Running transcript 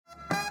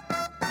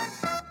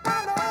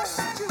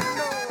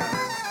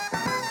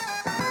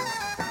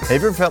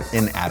Have you ever felt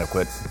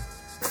inadequate?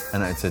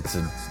 And it's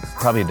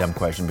probably a dumb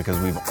question because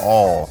we've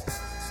all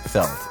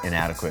felt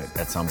inadequate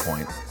at some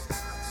point.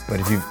 But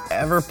if you've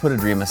ever put a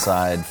dream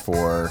aside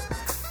for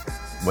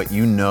what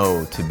you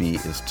know to be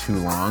is too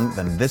long,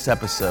 then this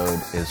episode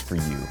is for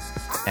you.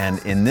 And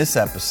in this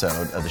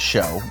episode of the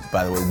show,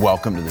 by the way,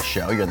 welcome to the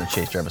show. You're on the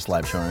Chase Jarvis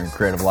Live Show on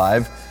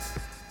CreativeLive.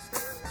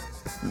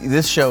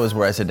 This show is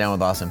where I sit down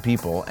with awesome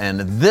people,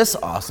 and this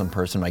awesome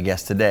person, my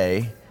guest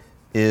today,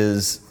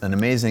 is an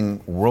amazing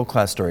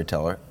world-class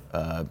storyteller,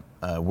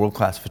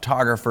 world-class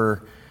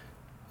photographer,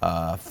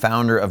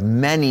 founder of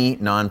many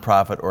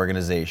nonprofit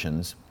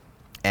organizations,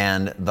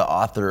 and the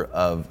author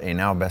of a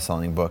now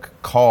best-selling book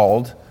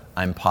called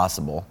I'm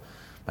Possible.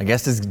 My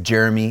guest is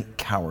Jeremy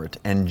Cowart,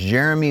 and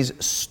Jeremy's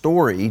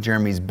story,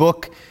 Jeremy's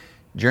book,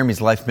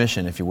 Jeremy's life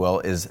mission, if you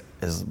will, has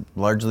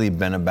largely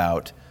been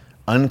about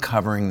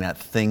uncovering that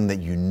thing that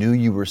you knew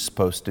you were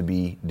supposed to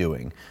be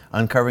doing,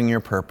 uncovering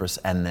your purpose,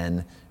 and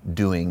then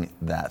doing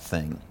that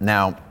thing.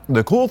 Now,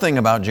 the cool thing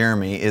about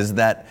Jeremy is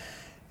that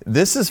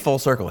this is full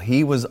circle.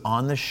 He was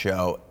on the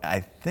show, I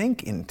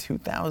think in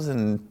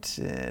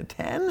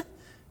 2010?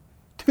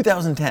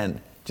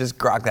 2010. Just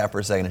grok that for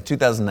a second. In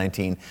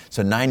 2019,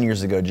 so 9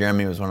 years ago,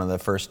 Jeremy was one of the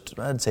first,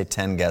 I'd say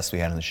 10 guests we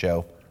had on the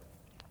show.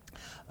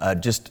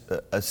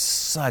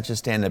 Such a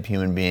stand-up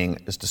human being,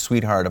 just a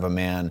sweetheart of a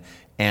man,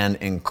 and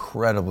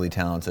incredibly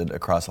talented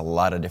across a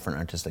lot of different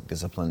artistic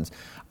disciplines.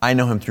 I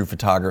know him through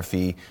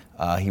photography.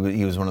 He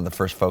was one of the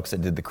first folks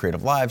that did the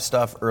CreativeLive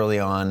stuff early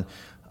on.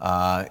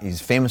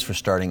 He's famous for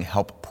starting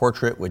Help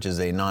Portrait, which is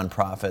a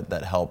nonprofit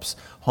that helps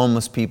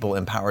homeless people,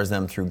 empowers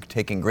them through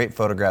taking great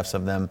photographs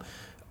of them,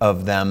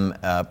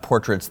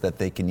 portraits that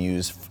they can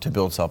use to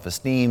build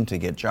self-esteem, to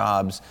get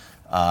jobs.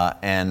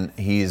 And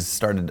he's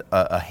started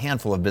a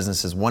handful of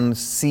businesses. One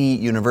C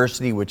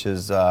University, which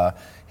is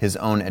his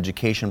own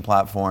education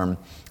platform.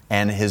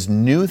 And his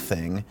new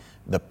thing,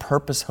 the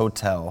Purpose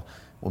Hotel,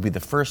 will be the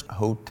first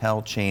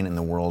hotel chain in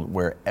the world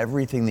where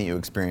everything that you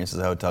experience as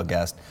a hotel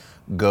guest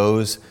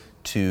goes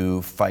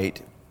to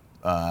fight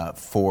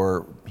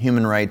for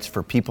human rights,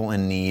 for people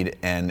in need,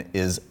 and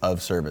is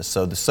of service.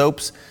 So the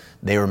soaps,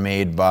 they were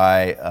made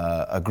by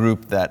a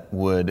group that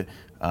would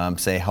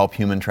say help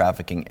human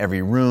trafficking.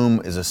 Every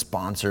room is a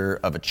sponsor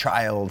of a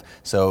child,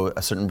 so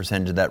a certain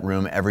percentage of that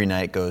room every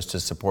night goes to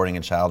supporting a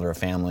child or a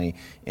family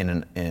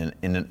in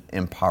an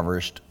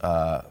impoverished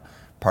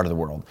part of the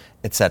world,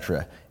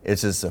 etc.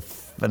 It's just a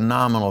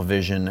phenomenal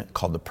vision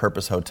called the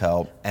Purpose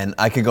Hotel. And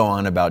I could go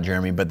on about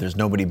Jeremy, but there's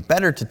nobody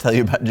better to tell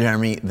you about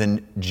Jeremy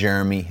than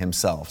Jeremy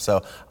himself.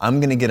 So I'm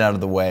going to get out of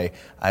the way.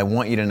 I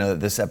want you to know that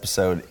this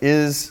episode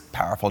is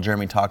powerful.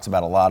 Jeremy talks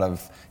about a lot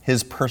of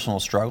his personal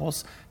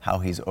struggles, how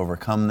he's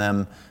overcome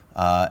them,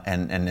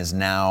 and is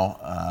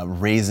now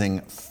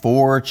raising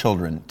 4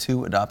 children,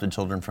 2 adopted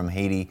children from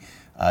Haiti,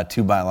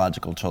 2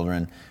 biological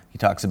children. He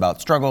talks about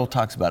struggle,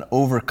 talks about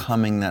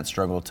overcoming that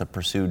struggle to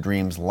pursue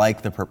dreams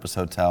like the Purpose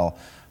Hotel,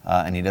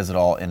 and he does it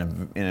all in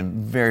a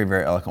very,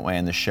 very eloquent way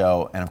in the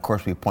show. And of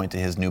course, we point to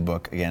his new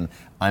book, again,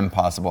 I'm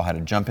Possible, How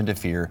to Jump into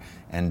Fear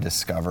and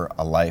Discover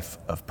a Life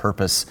of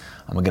Purpose.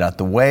 I'm gonna get out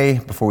the way.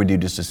 Before we do,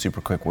 just a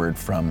super quick word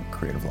from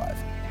CreativeLive.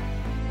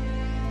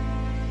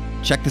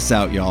 Check this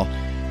out, y'all.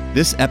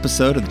 This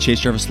episode of the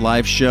Chase Jarvis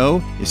Live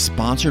Show is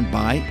sponsored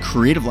by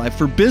CreativeLive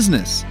for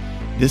Business.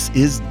 This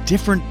is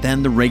different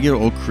than the regular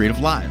old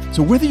CreativeLive.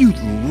 So whether you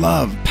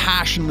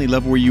passionately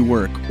love where you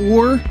work,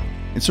 or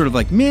it's sort of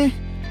like meh,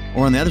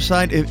 or on the other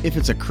side, if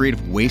it's a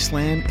creative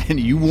wasteland and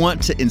you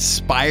want to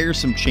inspire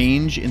some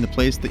change in the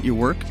place that you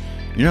work,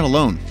 you're not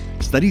alone.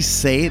 Studies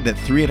say that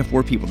 3 out of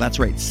 4 people, that's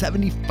right,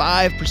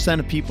 75%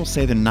 of people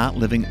say they're not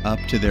living up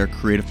to their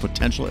creative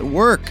potential at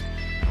work.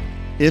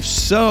 If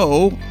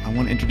so, I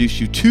want to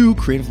introduce you to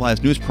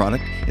CreativeLive's newest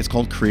product. It's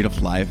called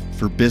CreativeLive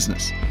for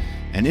Business.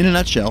 And in a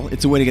nutshell,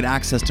 it's a way to get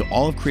access to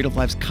all of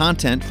CreativeLive's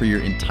content for your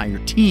entire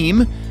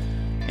team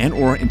and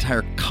or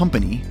entire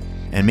company,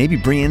 and maybe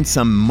bring in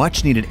some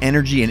much needed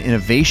energy and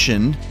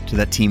innovation to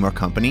that team or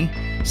company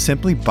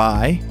simply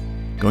by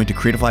going to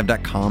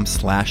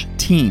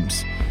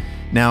creativelive.com/teams.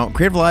 Now,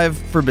 CreativeLive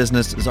for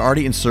Business is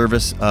already in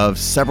service of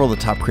several of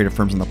the top creative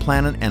firms on the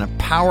planet and a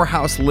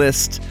powerhouse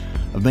list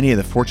of many of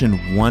the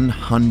Fortune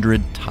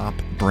 100 top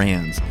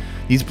brands.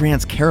 These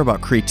brands care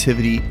about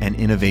creativity and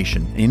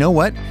innovation. And you know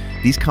what?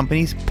 These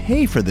companies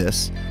pay for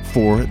this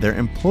for their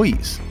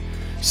employees.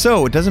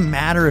 So it doesn't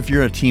matter if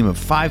you're a team of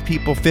 5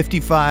 people,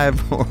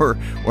 55, or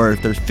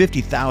if there's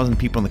 50,000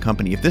 people in the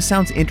company. If this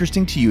sounds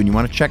interesting to you and you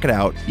want to check it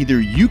out,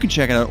 either you can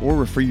check it out or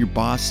refer your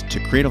boss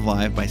to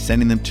CreativeLive by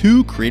sending them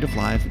to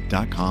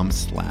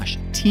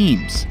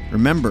creativelive.com/teams.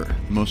 Remember,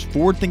 the most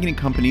forward-thinking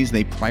companies,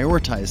 they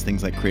prioritize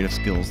things like creative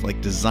skills,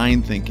 like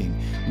design thinking,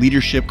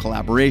 leadership,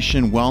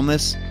 collaboration,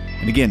 wellness.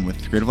 And again,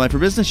 with CreativeLive for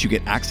Business, you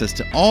get access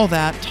to all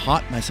that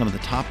taught by some of the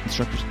top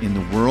instructors in the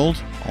world,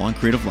 all on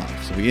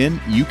CreativeLive. So again,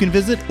 you can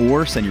visit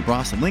or send your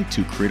boss a link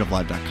to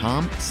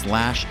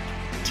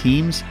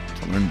creativelive.com/teams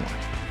to learn more.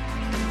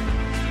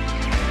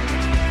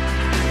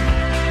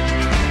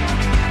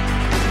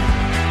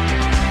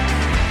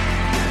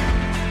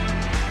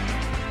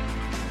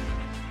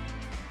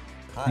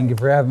 Thank you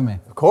for having me.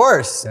 Of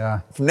course. Yeah.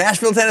 From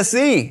Nashville,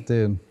 Tennessee.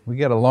 Dude, we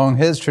got a long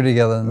history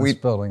together in this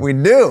building. We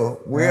do.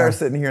 We are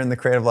sitting here in the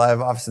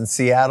CreativeLive office in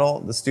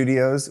Seattle, the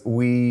studios.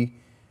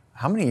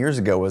 How many years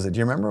ago was it? Do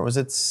you remember? Was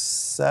it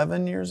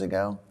 7 years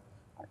ago?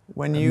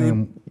 When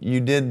you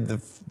did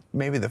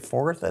maybe the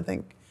fourth, I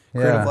think,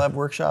 CreativeLive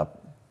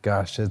workshop?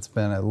 Gosh, it's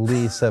been at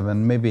least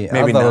 7, maybe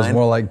I thought 9. it was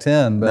more like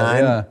 10,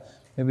 but 9.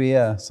 maybe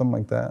something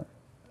like that.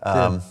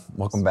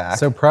 Welcome back.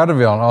 So proud of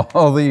you on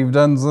all that you've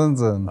done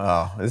since then.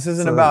 Oh, this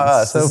isn't about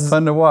us. So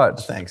fun to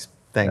watch. Thanks.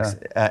 Yeah.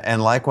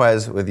 And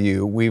likewise with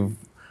you. We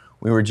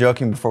were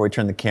joking before we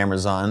turned the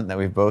cameras on that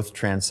we've both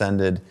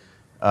transcended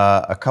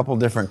a couple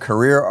different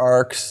career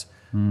arcs.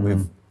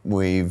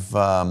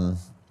 Mm-hmm.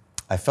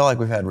 I feel like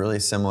we've had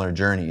really similar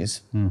journeys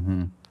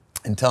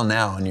until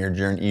now. In your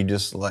journey, you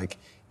just like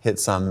hit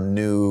some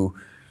new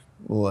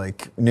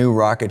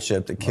rocket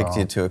ship that kicked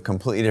you to a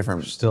completely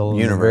different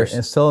universe.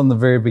 It's still in the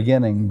very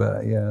beginning,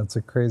 but yeah, it's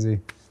a crazy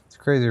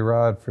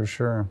ride for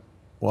sure.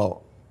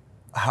 Well,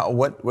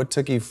 what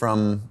took you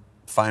from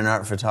fine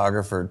art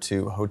photographer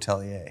to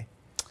hotelier?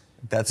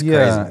 That's crazy.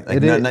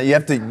 Yeah, you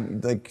have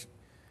to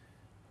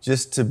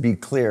just to be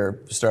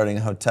clear, starting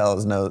a hotel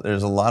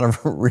there's a lot of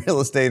real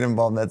estate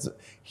involved. That's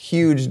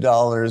huge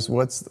dollars.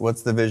 What's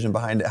the vision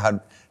behind it?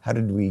 How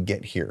did we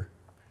get here?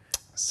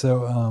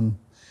 So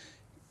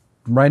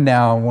right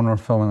now, when we're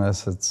filming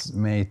this, it's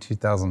May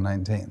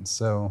 2019.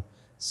 So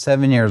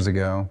 7 years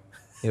ago,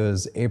 it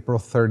was April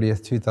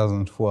 30th,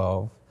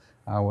 2012.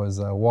 I was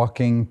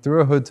walking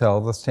through a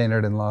hotel, the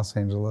Standard in Los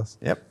Angeles,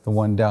 the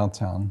one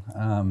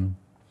downtown,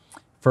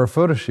 for a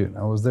photo shoot.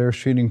 I was there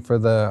shooting for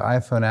the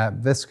iPhone app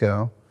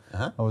Visco.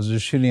 I was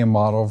just shooting a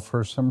model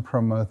for some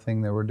promo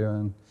thing they were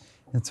doing.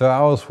 And so I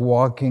was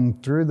walking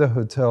through the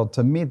hotel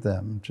to meet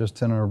them,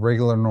 just in a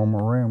regular, normal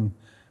room.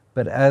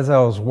 But as I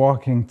was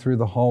walking through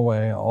the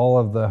hallway, all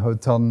of the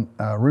hotel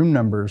room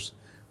numbers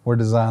were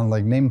designed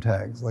like name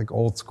tags, like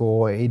old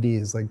school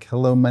 80s, like,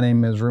 hello, my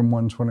name is room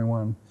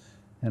 121.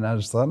 And I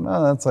just thought,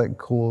 no, that's like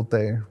cool.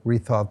 They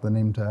rethought the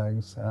name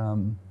tags.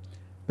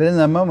 But in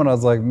that moment, I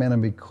was like, man,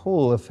 it'd be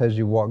cool if as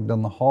you walk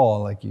down the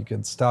hall, like you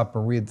could stop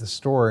and read the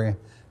story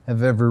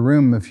of every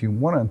room if you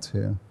wanted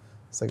to.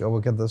 It's like, oh,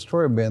 look at the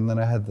story. And then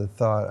I had the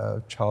thought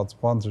of child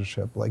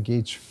sponsorship. Like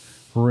each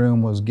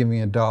room was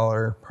giving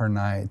 $1 per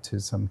night to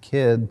some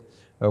kid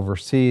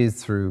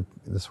overseas through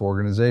this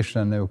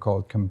organization I knew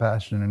called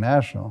Compassion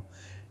International.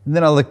 And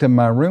then I looked at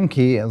my room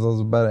key as I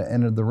was about to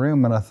enter the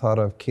room, and I thought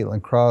of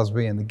Caitlin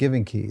Crosby and the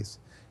Giving Keys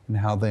and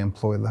how they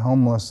employ the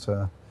homeless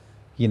to,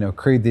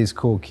 create these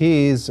cool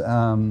keys.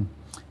 And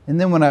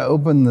then when I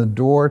opened the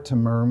door to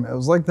my room, it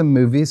was like the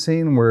movie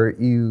scene where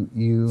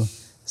you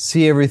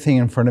see everything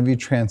in front of you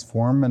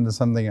transform into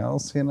something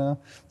else, It's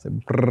like,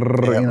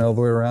 brrr, all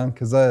the way around.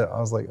 Because I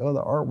was like, oh,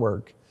 the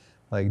artwork.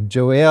 Like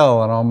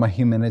Joelle and all my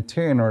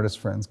humanitarian artist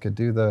friends could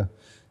do the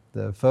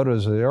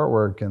photos of the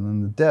artwork, and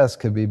then the desk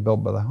could be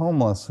built by the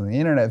homeless, and the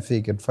internet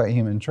feed could fight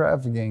human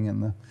trafficking,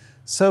 and the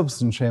soaps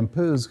and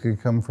shampoos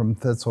could come from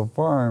Thistle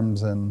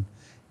Farms. And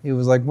it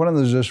was like one of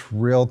those just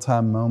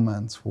real-time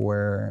moments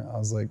where I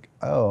was like,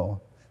 oh,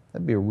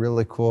 that'd be a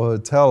really cool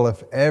hotel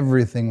if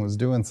everything was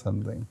doing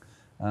something.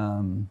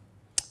 And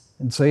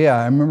so,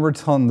 I remember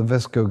telling the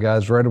Visco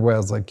guys right away, I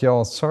was like,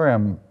 y'all, sorry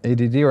I'm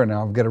ADD right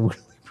now. I've got a really,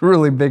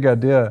 really big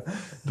idea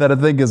that I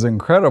think is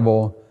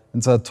incredible.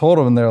 And so I told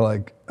them, and they're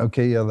like,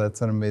 okay, yeah,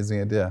 that's an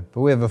amazing idea.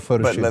 But we have a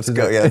photo shoot. Let's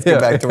go. Let's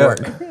get back to work.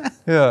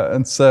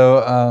 And so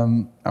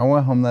I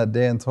went home that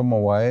day and told my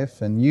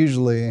wife, and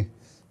usually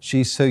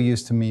she's so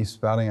used to me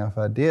spouting off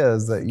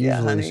ideas that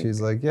usually she's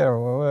like, yeah,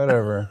 well,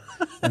 whatever.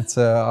 And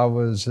so I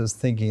was just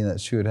thinking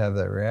that she would have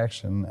that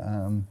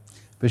reaction.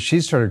 But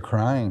she started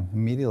crying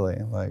immediately,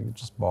 like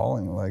just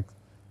bawling, like,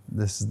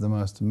 this is the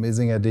most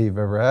amazing idea you've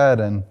ever had,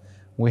 and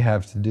we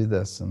have to do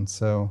this. And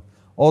so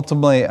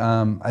ultimately,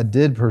 I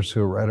did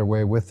pursue it right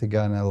away with the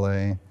guy in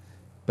LA,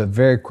 but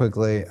very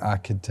quickly I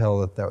could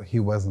tell that he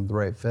wasn't the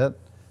right fit.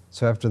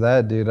 So after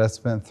that, dude, I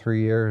spent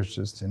 3 years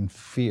just in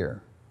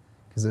fear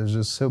because it was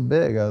just so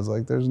big. I was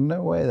like, there's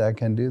no way that I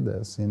can do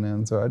this,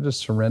 And so I just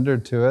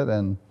surrendered to it,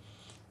 and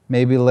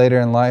maybe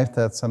later in life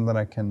that's something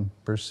I can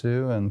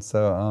pursue. And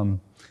so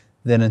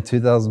then in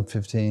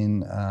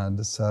 2015,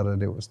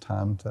 decided it was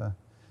time to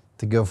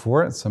go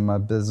for it. So my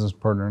business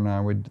partner and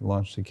I, we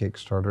launched a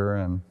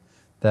Kickstarter, and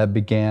that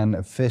began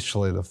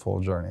officially the full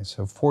journey.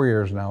 So 4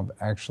 years now of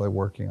actually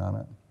working on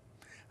it.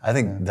 I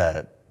think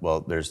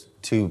there's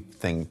two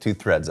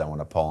threads I want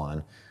to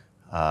pull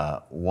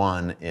on.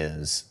 One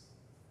is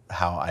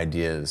how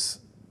ideas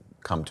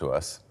come to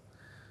us.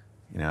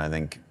 I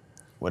think,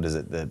 what is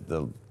it,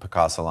 the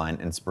Picasso line,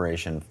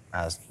 inspiration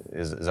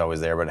is always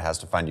there, but it has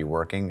to find you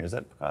working. Is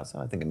that Picasso?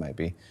 I think it might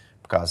be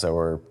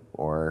Picasso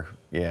or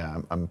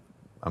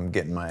I'm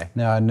getting my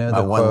I know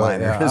the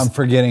one-liners. Yeah, I'm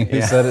forgetting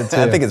who said it too.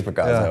 I think it's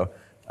Picasso.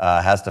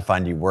 Has to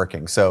find you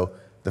working. So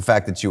the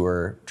fact that you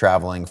were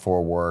traveling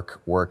for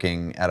work,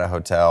 working at a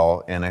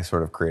hotel in a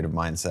sort of creative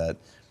mindset,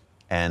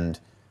 and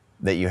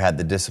that you had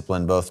the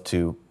discipline both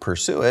to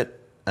pursue it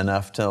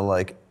enough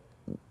to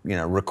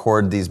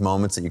record these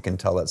moments that you can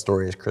tell that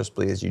story as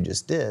crisply as you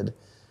just did,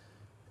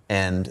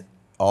 and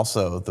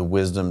also the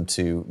wisdom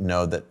to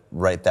know that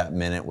right that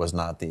minute was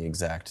not the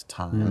exact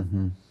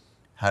time.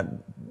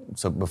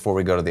 So before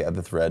we go to the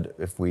other thread,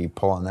 if we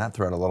pull on that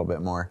thread a little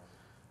bit more,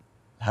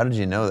 how did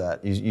you know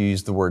that? You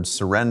used the word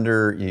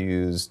surrender. You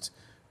used,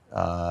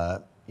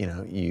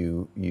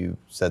 you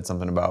said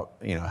something about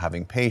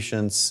having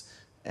patience,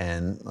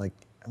 and like,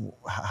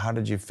 how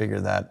did you figure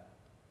that?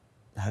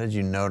 How did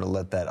you know to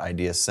let that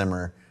idea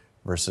simmer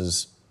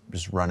versus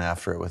just run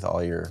after it with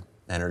all your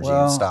energy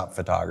and stop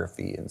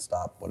photography and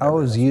stop whatever? I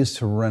was used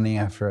to running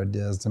after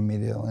ideas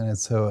immediately. And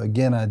so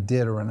again, I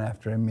did run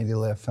after it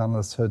immediately. I found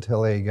this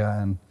hotelier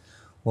guy in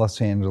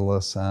Los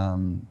Angeles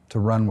to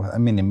run with. I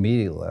mean,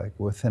 immediately, like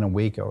within a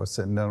week, I was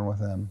sitting down with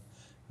him.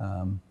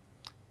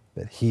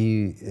 But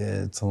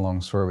it's a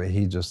long story, but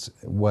he just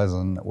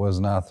was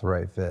not the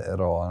right fit at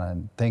all.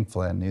 And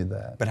thankfully I knew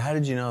that. But how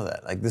did you know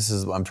that? Like,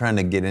 I'm trying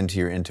to get into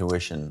your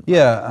intuition.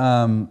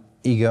 Yeah,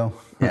 ego.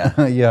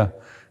 Yeah. Yeah.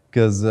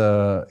 Because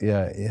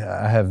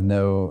I have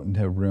no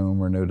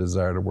room or no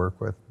desire to work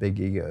with big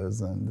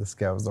egos, and this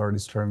guy was already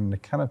starting to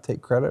kind of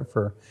take credit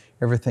for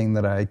everything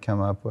that I had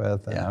come up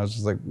with, and I was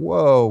just like,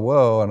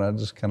 whoa, and I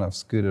just kind of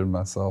scooted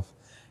myself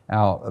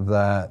out of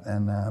that,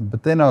 and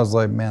but then I was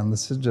like, man,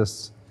 this is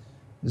just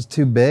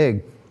too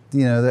big.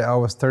 I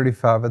was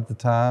 35 at the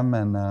time,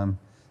 and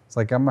it's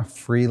like I'm a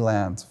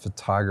freelance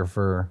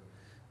photographer,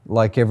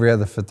 like every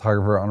other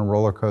photographer on a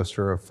roller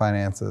coaster of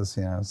finances.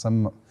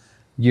 Some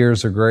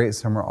years are great,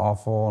 some are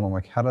awful, and I'm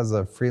like, how does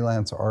a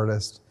freelance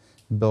artist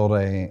build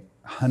a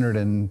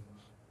 $150,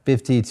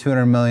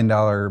 $200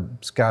 million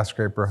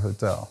skyscraper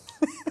hotel?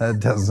 That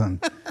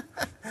doesn't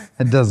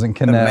connect.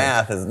 The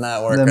math is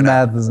not working. The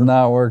math is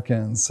not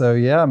working. So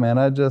yeah, man,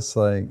 I just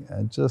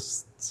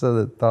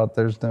thought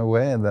there's no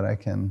way that I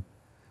can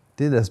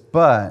do this.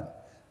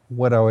 But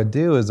what I would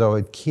do is I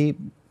would keep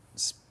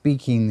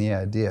speaking the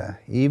idea,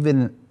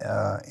 even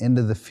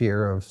into the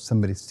fear of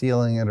somebody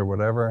stealing it or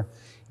whatever.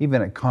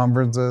 Even at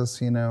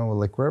conferences,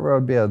 like wherever I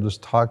would be, I'd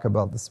just talk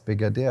about this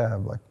big idea I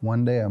have. Like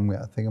one day,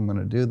 I think I'm going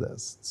to do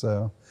this.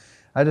 So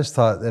I just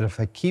thought that if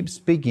I keep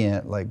speaking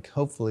it, like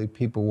hopefully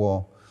people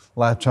will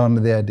latch onto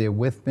the idea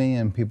with me,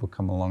 and people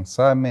come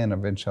alongside me, and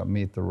eventually I'll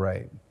meet the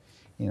right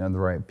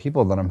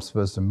people that I'm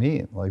supposed to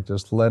meet. Like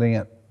just letting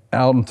it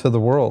out into the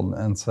world.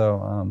 And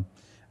so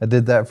I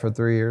did that for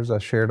 3 years. I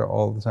shared it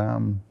all the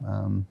time,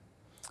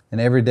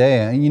 and every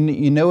day. And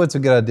you know it's a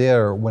good idea,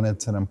 or when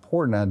it's an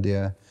important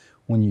idea,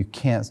 when you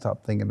can't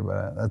stop thinking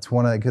about it. That's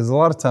because a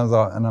lot of times,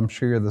 and I'm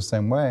sure you're the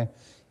same way,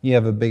 you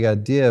have a big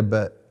idea,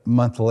 but a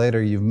month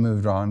later you've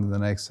moved on to the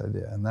next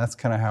idea. And that's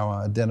kind of how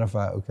I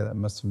identify, okay, that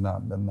must have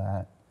not been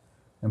that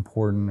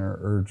important or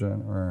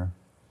urgent,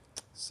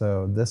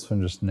 so this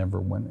one just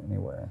never went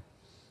anywhere.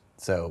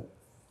 So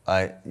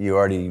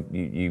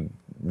you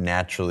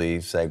naturally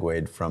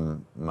segued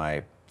from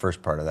my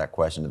first part of that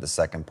question to the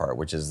second part,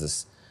 which is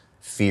this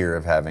fear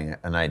of having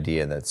an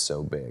idea that's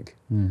so big.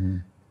 Mm-hmm.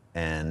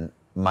 And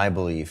my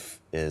belief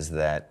is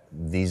that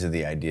these are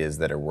the ideas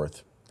that are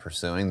worth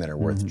pursuing, that are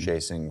worth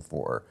chasing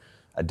for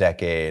a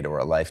decade or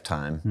a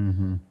lifetime.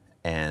 Mm-hmm.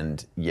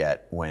 And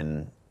yet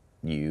when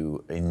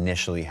you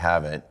initially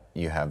have it,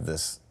 you have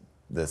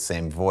the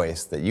same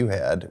voice that you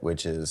had,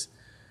 which is,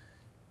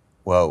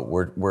 well,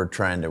 we're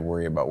trying to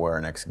worry about where our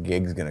next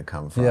gig's going to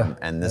come from,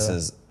 and this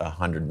is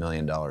 $100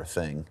 million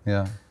thing.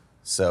 Yeah.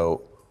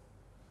 So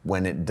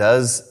when it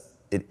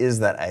is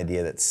that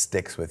idea that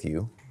sticks with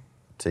you,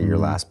 to your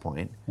last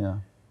point,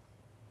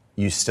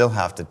 you still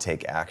have to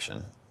take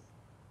action.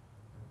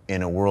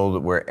 In a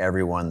world where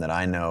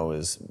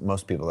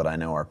most people that I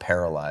know are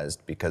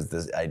paralyzed because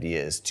this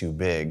idea is too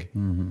big,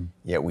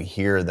 yet we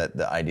hear that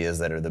the ideas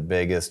that are the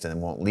biggest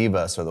and won't leave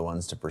us are the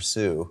ones to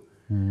pursue.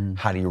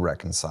 How do you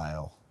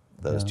reconcile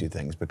those two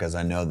things? Because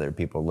I know there are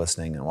people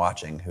listening and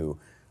watching who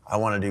I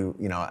want to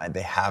do,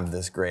 they have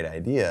this great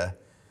idea.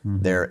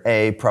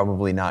 They're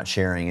probably not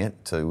sharing it,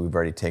 so we've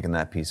already taken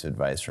that piece of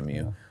advice from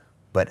you.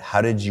 But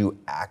how did you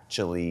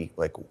actually,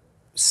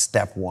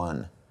 step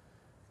one?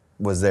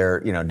 Was there,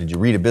 did you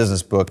read a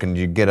business book and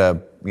did you get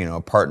a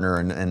partner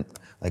and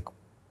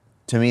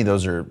to me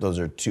those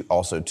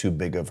are two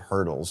big of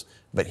hurdles,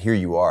 but here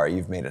you are,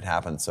 you've made it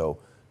happen. So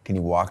can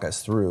you walk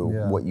us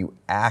through what you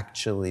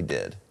actually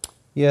did?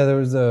 Yeah, there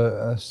was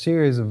a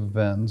series of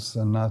events,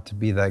 and not to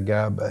be that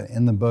guy, but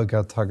in the book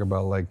I talk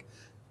about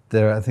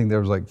I think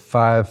there was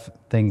 5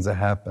 things that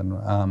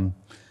happened.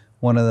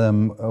 One of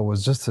them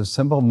was just a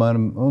simple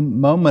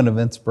moment of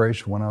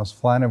inspiration when I was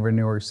flying over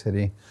New York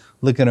City,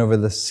 looking over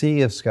the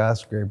sea of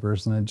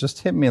skyscrapers, and it just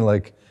hit me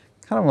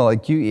kind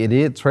of you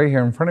idiots, right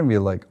here in front of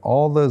you,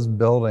 all those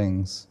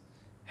buildings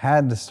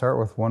had to start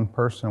with one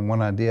person and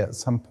one idea at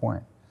some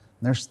point.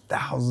 And there's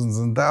thousands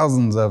and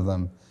thousands of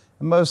them,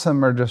 and most of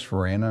them are just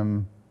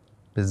random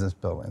business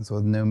buildings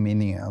with no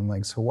meaning. I'm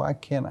like, so why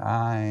can't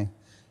I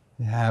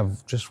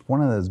have just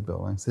one of those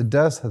buildings? It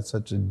does have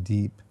such a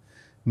deep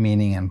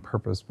meaning and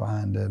purpose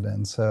behind it.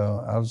 And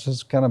so I was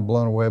just kind of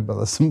blown away by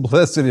the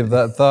simplicity of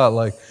that thought.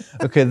 Like,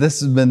 okay,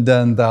 this has been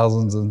done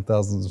thousands and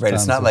thousands of times. Right,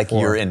 it's not before. like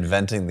you're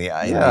inventing the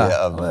idea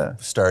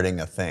of starting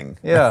a thing.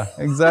 Yeah,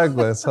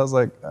 exactly. So I was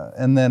like,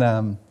 and then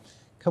a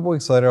couple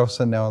weeks later, I was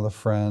sitting down with a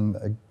friend,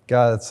 a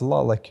guy that's a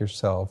lot like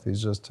yourself.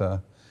 He's just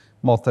a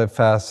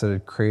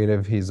multifaceted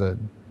creative.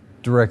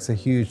 Directs a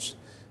huge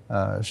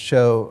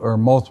show or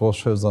multiple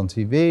shows on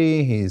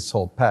TV. He's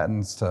sold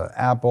patents to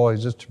Apple.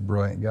 He's just a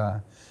brilliant guy.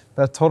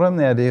 But I told him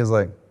the idea is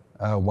like,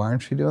 why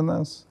aren't you doing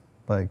this?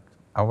 Like,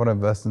 I want to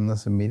invest in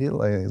this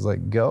immediately. He's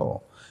like,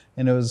 go.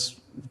 And it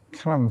was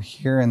kind of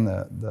hearing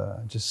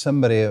the just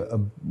somebody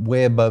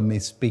way above me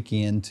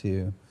speaking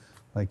into,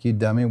 like, you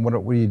dummy, what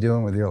are you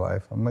doing with your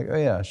life? I'm like, oh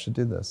yeah, I should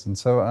do this. And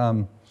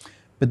so,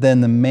 but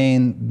then the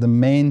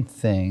main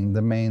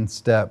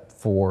step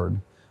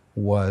forward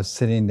was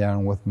sitting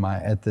down with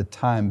my, at the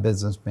time,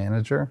 business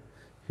manager,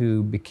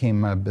 who became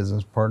my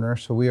business partner.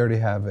 So we already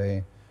have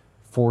a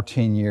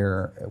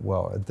 14-year,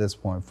 well, at this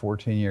point,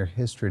 14-year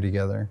history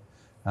together.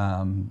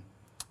 And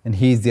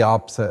he's the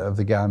opposite of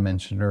the guy I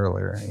mentioned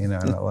earlier. You know,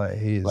 like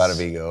he's a lot of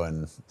ego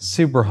and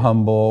super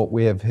humble.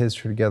 We have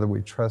history together.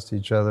 We trust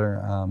each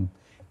other.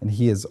 And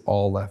he is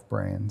all left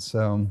brain.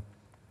 So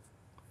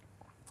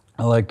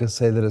I like to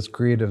say that as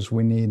creatives,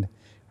 we need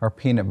our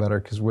peanut butter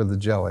because we're the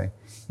jelly.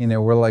 You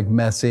know, we're like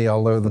messy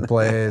all over the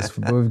place,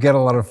 but we've got a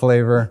lot of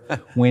flavor.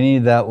 We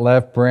need that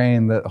left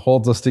brain that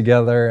holds us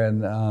together.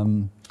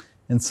 And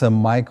so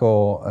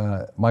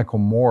Michael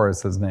Moore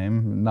is his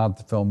name, not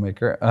the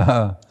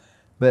filmmaker.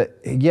 But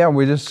yeah,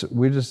 we just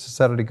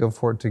decided to go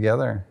for it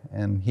together.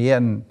 And he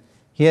had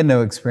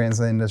no experience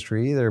in the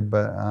industry either,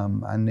 but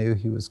I knew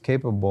he was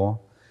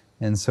capable.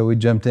 And so we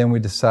jumped in. We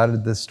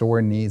decided this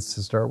story needs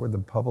to start with the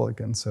public.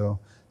 And so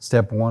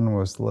step one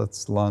was,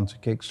 let's launch a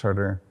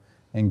Kickstarter.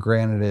 And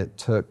granted, it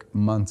took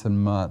months and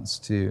months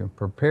to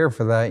prepare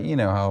for that. You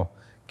know how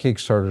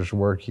Kickstarters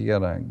work. You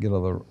gotta get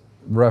all the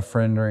rough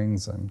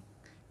renderings and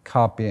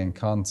copy and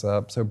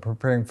concept. So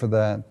preparing for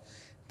that.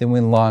 Then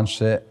we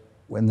launched it,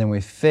 and then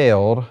we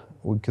failed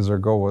because our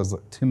goal was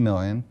like 2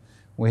 million.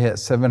 We hit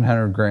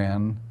 700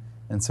 grand,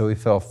 and so we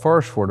fell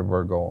far short of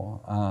our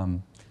goal.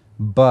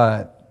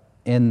 But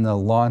in the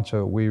launch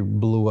of it, we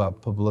blew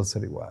up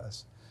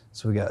publicity-wise.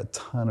 So we got a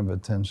ton of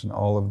attention,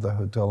 all of the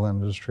hotel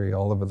industry,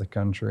 all over the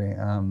country.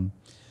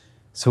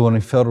 So when we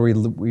failed,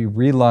 we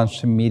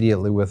relaunched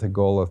immediately with a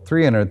goal of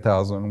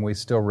 300,000. We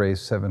still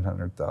raised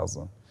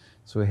 700,000.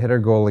 So we hit our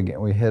goal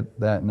again. We hit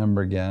that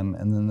number again,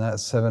 and then that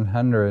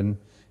 700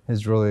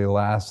 has really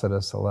lasted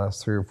us the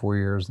last 3 or 4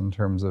 years in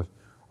terms of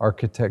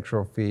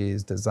architectural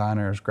fees,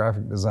 designers,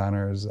 graphic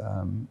designers,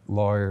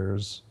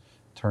 lawyers,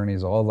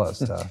 attorneys, all that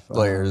stuff.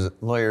 lawyers,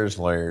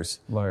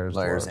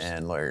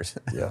 and lawyers.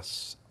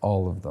 Yes,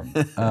 all of them.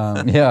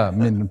 Yeah, I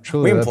mean,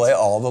 truly, we employ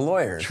all the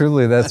lawyers.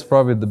 Truly, that's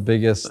probably the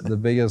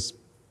biggest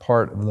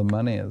part of the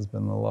money has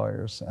been the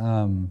lawyers.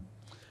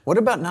 What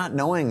about not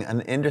knowing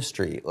an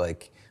industry?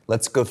 Like,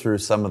 let's go through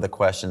some of the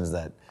questions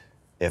that,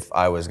 if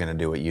I was going to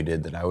do what you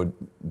did, that I would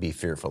be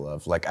fearful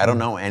of. Like, I don't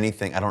know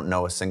anything. I don't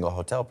know a single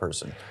hotel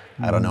person.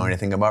 I don't know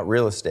anything about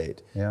real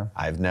estate. Yeah.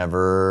 I've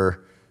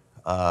never,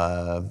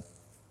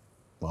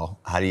 well,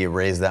 how do you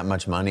raise that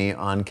much money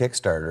on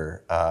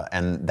Kickstarter?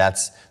 And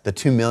that's the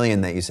 2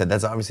 million that you said,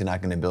 that's obviously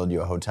not going to build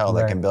you a hotel.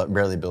 Right. That can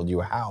barely build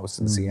you a house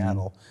in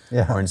Seattle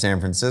or in San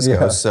Francisco.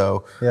 Yeah.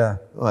 So,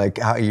 like,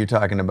 how are you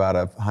talking about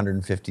a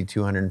 150,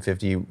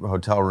 250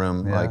 hotel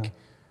room? Yeah. Like,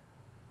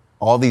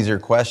 all these are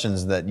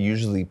questions that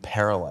usually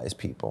paralyze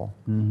people.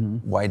 Mm-hmm.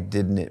 Why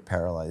didn't it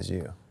paralyze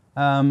you?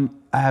 I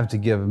have to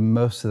give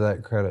most of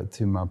that credit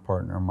to my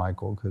partner,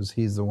 Michael, because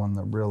he's the one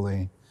that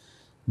really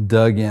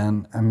dug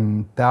in. I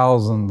mean,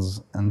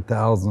 thousands and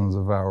thousands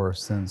of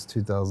hours since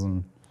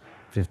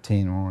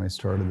 2015 when we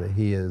started that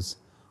he has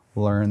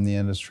learned the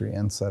industry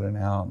inside and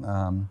out.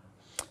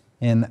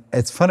 And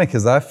it's funny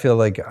because I feel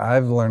like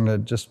I've learned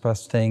it just by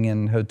staying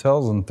in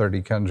hotels in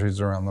 30 countries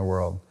around the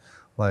world.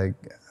 Like,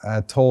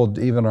 I told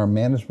even our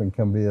management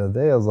company the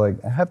other day, I was like,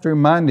 I have to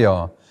remind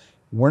y'all,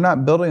 we're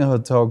not building a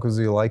hotel because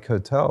we like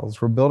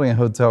hotels. We're building a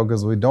hotel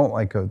because we don't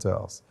like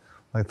hotels.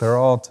 Like, they're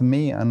all, to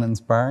me,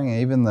 uninspiring.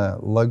 Even the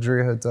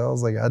luxury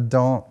hotels, like, I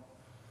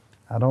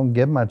don't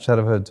get much out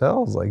of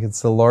hotels. Like,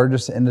 it's the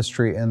largest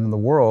industry in the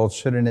world.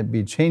 Shouldn't it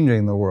be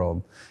changing the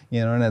world?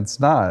 You know, and it's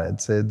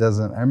not. It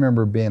doesn't. I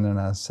remember being in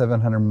a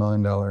 $700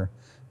 million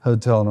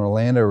hotel in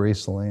Orlando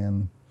recently,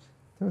 and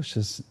there was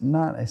just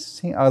not a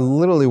single. I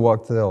literally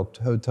walked to the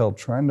hotel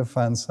trying to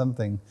find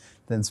something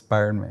that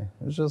inspired me.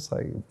 It was just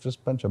a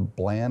bunch of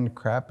bland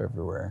crap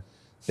everywhere.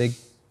 Big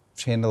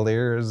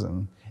chandeliers,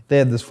 and they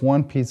had this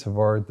one piece of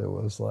art that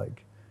was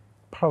like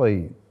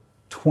probably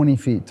 20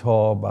 feet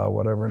tall by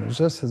whatever, and it was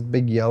just this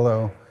big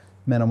yellow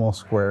minimal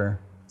square.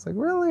 It's like,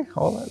 really?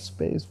 All that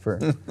space for,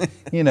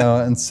 you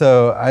know? And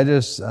so I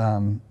just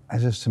am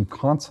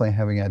constantly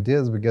having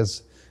ideas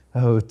because a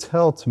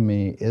hotel to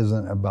me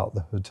isn't about the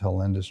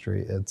hotel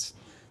industry.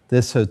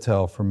 This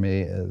hotel for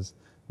me is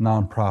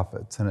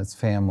nonprofits and it's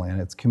family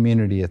and it's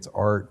community, it's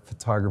art,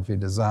 photography,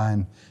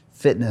 design,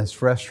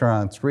 fitness,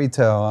 restaurants,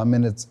 retail. I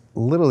mean, it's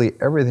literally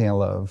everything I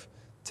love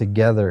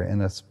together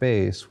in a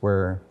space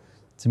where,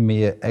 to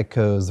me, it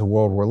echoes the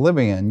world we're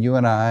living in. You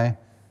and I,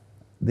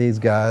 these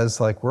guys,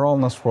 like, we're all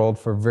in this world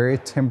for a very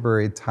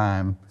temporary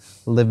time,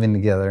 living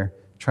together,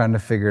 trying to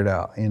figure it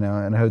out, you know.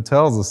 And a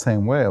hotel is the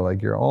same way.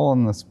 Like, you're all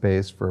in the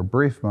space for a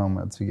brief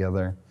moment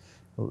together,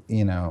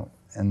 you know.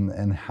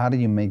 And how do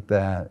you make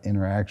that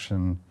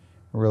interaction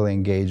really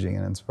engaging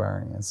and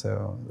inspiring? And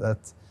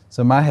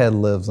so my head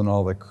lives in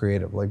all the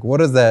creative. Like,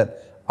 what is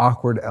that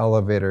awkward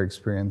elevator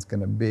experience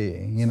going to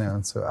be? You know.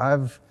 And so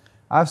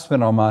I've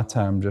spent all my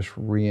time just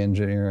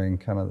re-engineering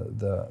kind of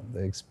the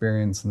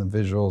experience and the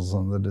visuals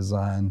and the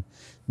design.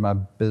 My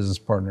business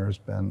partner has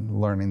been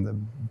learning the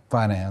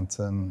finance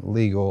and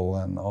legal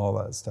and all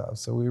that stuff.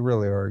 So we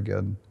really are a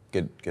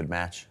good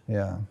match.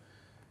 Yeah.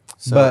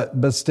 So,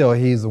 but still,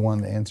 he's the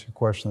one to answer your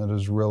question that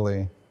is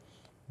really,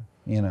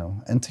 you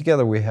know, and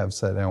together we have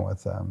sat down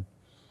with,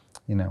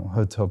 you know,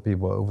 hotel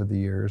people over the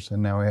years,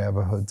 and now we have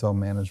a hotel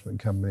management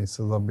company,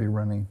 so they'll be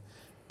running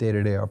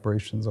day-to-day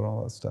operations and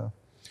all that stuff.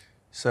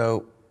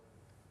 So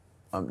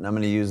I'm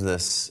going to use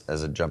this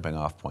as a jumping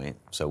off point.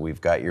 So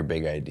we've got your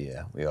big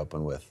idea. We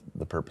opened with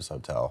the Purpose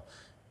Hotel.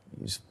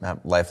 You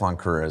have a lifelong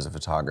career as a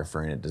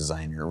photographer and a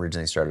designer.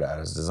 Originally started out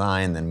as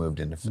design, then moved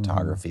into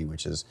photography,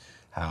 which is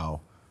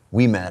how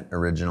we met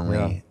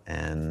originally,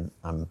 and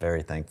I'm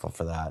very thankful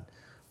for that.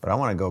 But I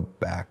want to go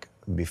back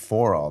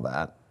before all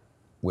that,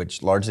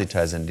 which largely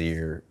ties into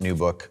your new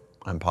book,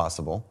 I'm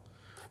Possible,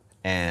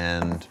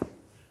 and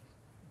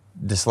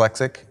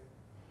dyslexic,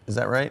 is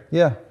that right?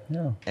 Yeah.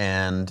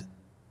 And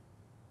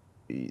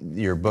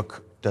your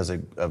book does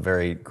a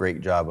very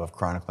great job of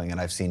chronicling, and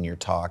I've seen your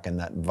talk and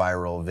that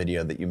viral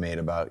video that you made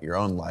about your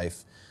own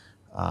life,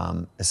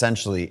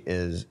 essentially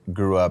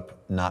grew up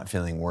not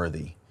feeling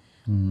worthy.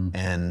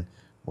 And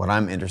what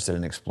I'm interested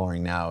in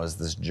exploring now is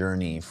this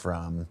journey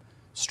from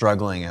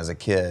struggling as a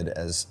kid,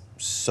 as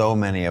so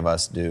many of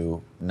us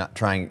do, not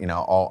trying, you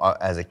know,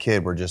 as a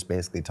kid, we're just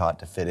basically taught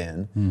to fit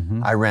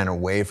in. I ran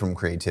away from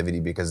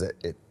creativity because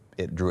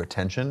it drew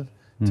attention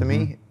to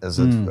me as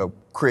a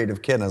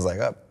creative kid. And I was like,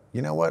 oh,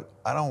 you know what?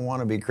 I don't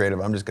want to be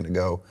creative. I'm just going to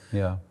go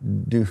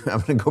I'm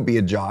going to go be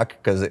a jock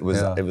because it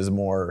was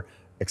more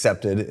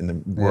accepted in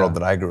the world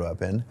that I grew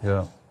up in.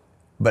 Yeah.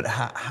 But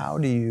how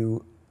do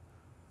you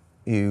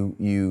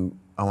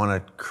I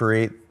want to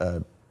create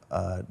a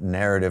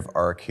narrative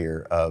arc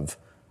here of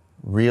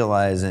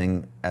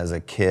realizing as a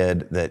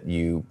kid that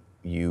you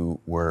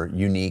were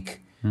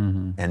unique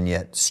and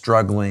yet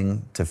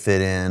struggling to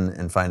fit in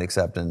and find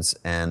acceptance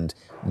and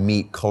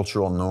meet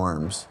cultural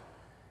norms.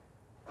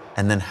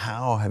 And then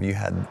how have you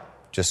had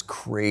just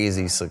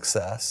crazy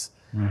success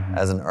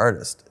as an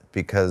artist?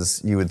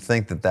 Because you would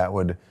think that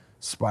would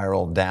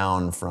spiral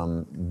down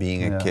from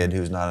being a kid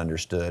who's not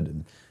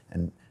understood.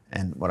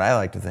 And what I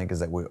like to think is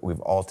that we've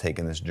all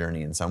taken this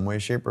journey in some way,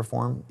 shape, or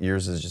form.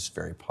 Yours is just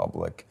very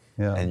public,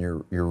 and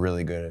you're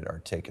really good at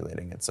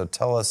articulating it. So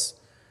tell us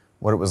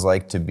what it was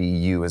like to be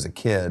you as a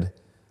kid,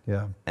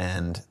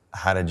 and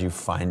how did you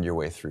find your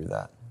way through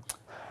that?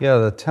 Yeah,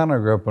 the town I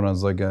grew up in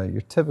was like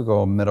your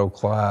typical middle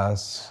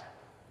class,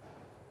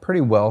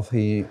 pretty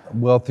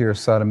wealthier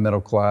side of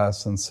middle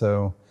class, and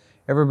so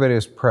everybody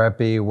was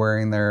preppy,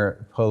 wearing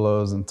their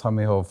polos and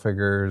Tommy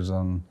Hilfigers,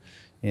 and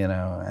you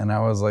know, and I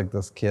was like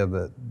this kid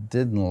that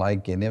didn't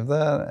like any of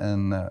that,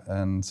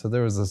 and so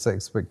there was this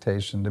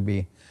expectation to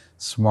be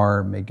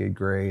smart, make good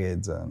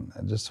grades, and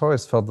I just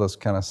always felt this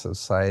kind of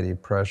society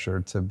pressure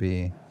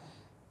to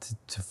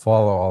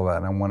follow all that,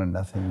 and I wanted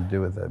nothing to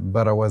do with it.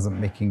 But I wasn't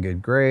making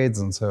good grades,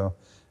 and so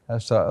I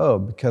just thought, oh,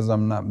 because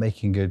I'm not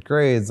making good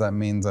grades, that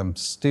means I'm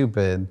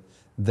stupid,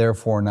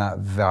 therefore not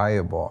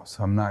valuable,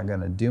 so I'm not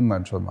going to do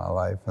much with my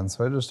life. And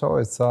so I just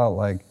always thought,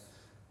 like,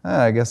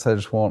 I guess I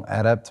just won't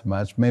add up to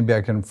much. Maybe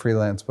I can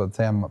freelance by the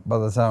time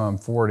I'm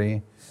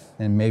 40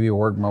 and maybe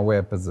work my way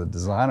up as a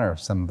designer or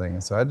something.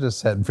 So I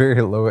just had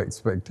very low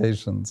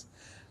expectations.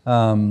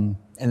 And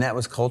that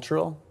was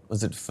cultural?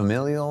 Was it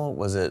familial?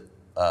 Was it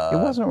it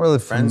wasn't really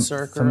friend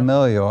circle?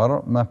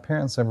 Familial. My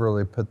parents never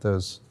really put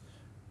those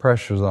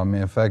pressures on me.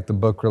 In fact, the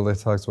book really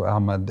talks about how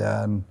my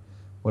dad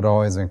would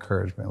always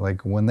encourage me. Like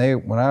when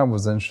I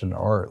was interested in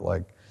art,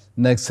 like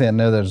next thing I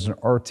know, there's an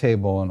art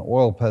table and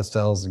oil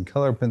pastels and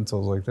color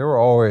pencils. Like they were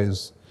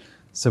always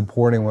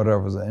supporting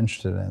whatever I was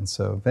interested in.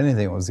 So if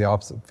anything, it was the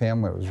opposite.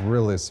 Family was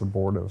really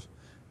supportive.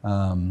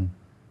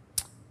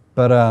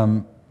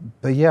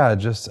 But yeah, I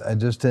just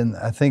didn't.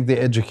 I think the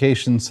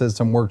education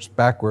system works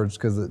backwards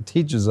because it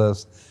teaches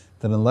us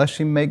that unless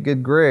you make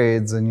good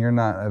grades, then you're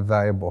not a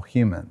valuable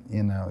human.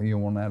 You know, you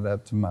won't add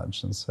up to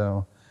much. And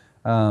so,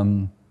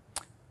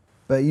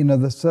 but you know,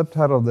 the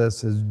subtitle of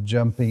this is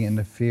Jumping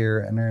into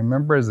Fear. And I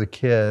remember as a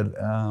kid,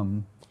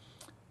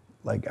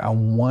 like I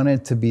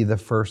wanted to be the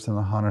first in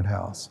the haunted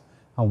house.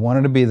 I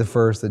wanted to be the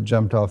first that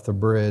jumped off the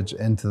bridge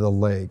into the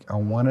lake. I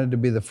wanted to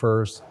be the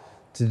first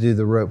to do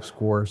the ropes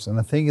course. And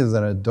I think as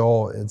an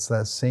adult, it's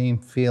that same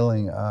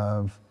feeling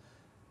of,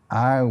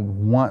 I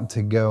want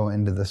to go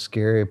into the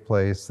scary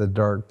place, the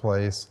dark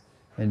place,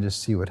 and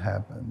just see what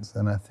happens.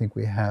 And I think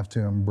we have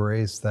to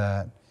embrace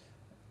that,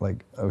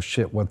 like, oh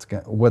shit,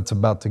 what's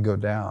about to go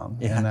down.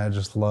 Yeah. And I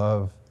just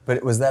love.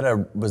 But do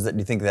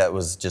you think that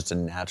was just a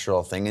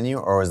natural thing in you,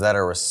 or was that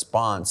a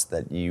response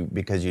that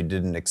because you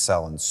didn't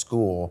excel in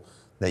school,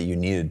 that you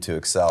needed to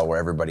excel where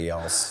everybody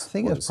else I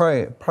think was?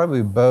 it's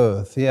probably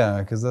both, yeah,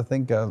 because I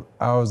think I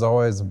was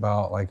always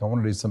about, like, I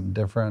want to do something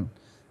different.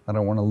 I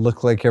don't want to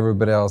look like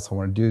everybody else. I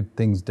want to do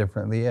things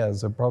differently. Yeah,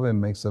 so probably a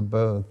mix of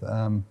both.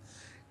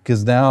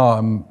 Because now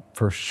I'm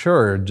for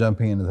sure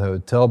jumping into the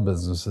hotel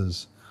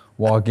businesses,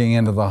 walking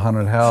into the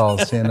haunted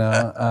house,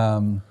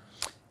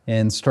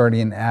 and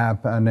starting an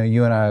app. I know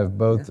you and I have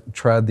both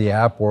tried the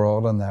app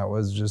world, and that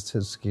was just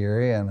as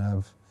scary. And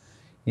I've,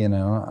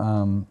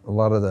 a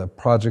lot of the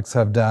projects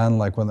I've done,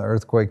 like when the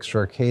earthquake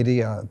struck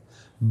Haiti, I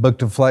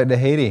booked a flight to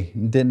Haiti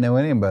and didn't know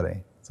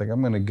anybody. It's like,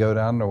 I'm going to go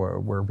down to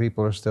where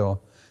people are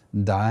still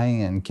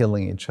dying and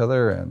killing each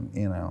other, and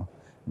I'm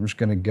just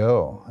going to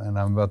go. And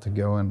I'm about to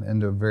go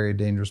into a very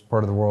dangerous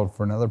part of the world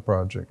for another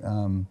project.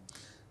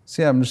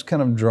 So yeah, I'm just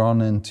kind of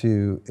drawn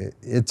into it.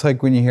 It's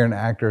like when you hear an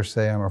actor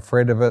say, I'm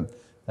afraid of it.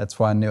 That's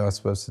why I knew I was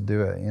supposed to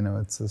do it.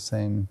 It's the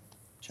same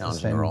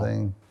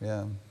thing.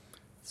 Yeah.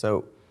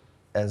 So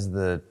as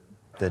the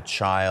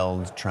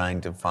child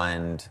trying to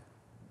find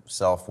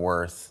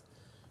self-worth,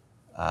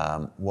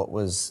 what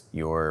was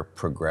your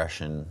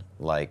progression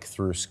like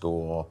through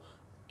school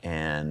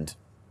and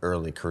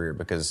early career?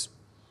 Because,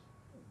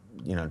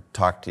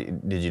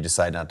 did you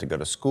decide not to go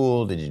to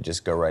school? Did you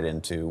just go right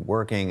into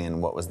working?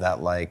 And what was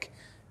that like?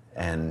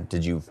 And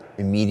did you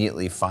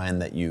immediately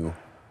find that you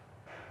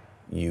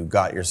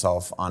got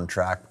yourself on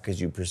track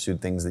because you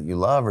pursued things that you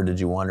love, or did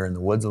you wander in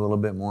the woods a little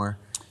bit more?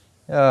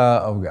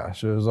 Oh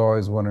gosh, I was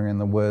always wandering in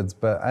the woods,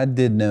 but I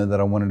did know that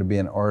I wanted to be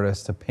an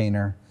artist, a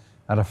painter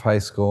out of high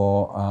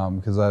school,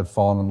 because I had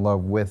fallen in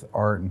love with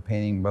art and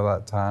painting by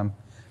that time.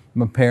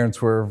 My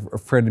parents were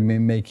afraid of me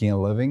making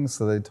a living,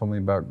 so they told me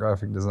about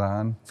graphic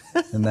design,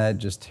 and that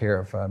just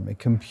terrified me.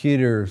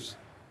 Computers,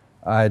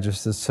 I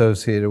just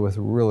associated with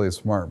really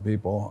smart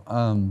people.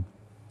 I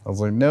was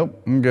like,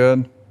 nope, I'm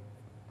good.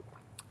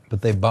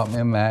 But they bought me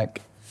a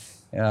Mac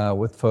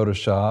with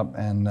Photoshop,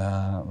 and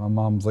my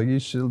mom's like, you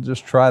should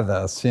just try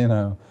this,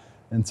 And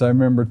so I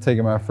remember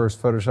taking my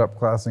first Photoshop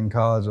class in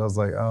college. I was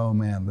like, oh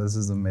man, this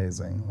is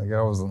amazing. Like,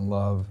 I was in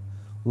love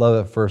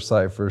at first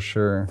sight for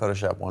sure.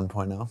 Photoshop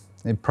 1.0?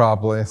 It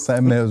probably, it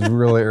was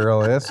really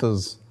early. This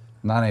was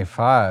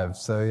 95,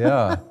 so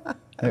yeah.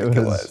 It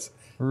was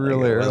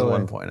really early. It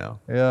was 1.0.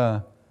 Yeah.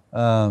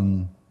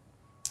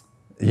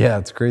 Yeah,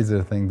 it's crazy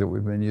to think that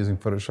we've been using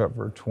Photoshop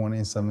for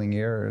 20-something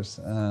years.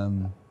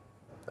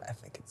 I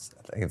think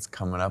it's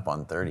coming up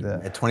on 30. Yeah.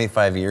 At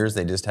 25 years,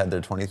 they just had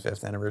their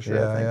 25th anniversary,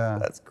 I think. Yeah.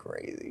 That's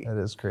crazy. That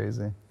is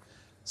crazy.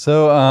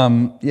 So,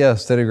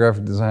 studied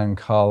graphic design in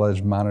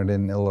college, minored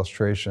in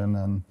illustration,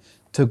 and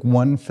took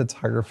one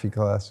photography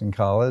class in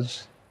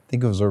college. I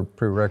think it was a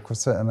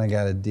prerequisite, and I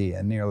got a D.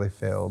 I nearly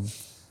failed.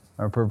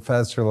 Our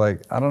professor,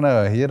 I don't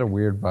know, he had a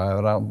weird vibe.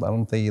 I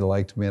don't think he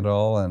liked me at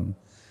all, and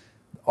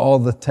all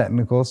the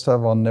technical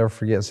stuff, I'll never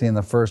forget seeing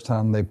the first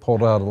time they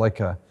pulled out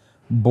a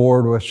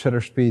board with shutter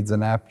speeds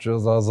and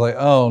apertures. I was like,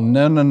 oh,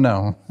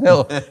 no.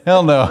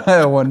 Hell no.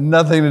 I want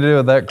nothing to do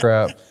with that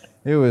crap.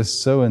 It was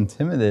so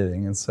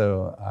intimidating. And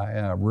so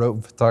I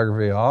wrote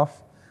photography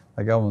off.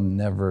 I will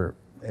never,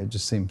 it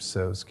just seemed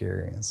so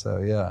scary. And so,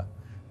 yeah,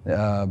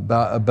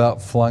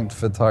 about flunked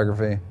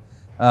photography.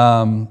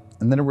 And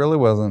then it really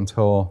wasn't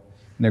until,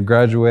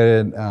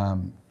 graduated,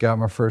 got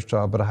my first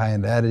job at a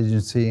high-end ad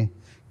agency,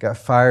 got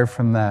fired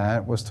from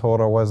that, was told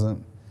I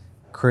wasn't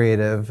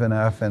creative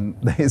enough, and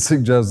they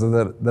suggested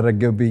that I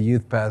go be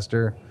youth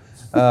pastor.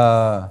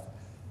 I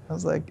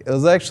was like, it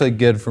was actually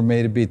good for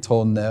me to be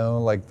told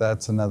no.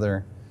 That's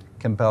another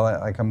compelling,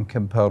 I'm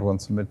compelled when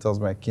somebody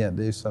tells me I can't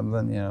do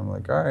something. I'm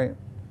like, all right,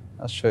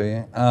 I'll show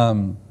you.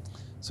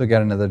 So I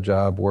got another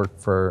job, worked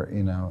for,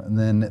 and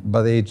then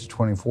by the age of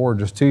 24,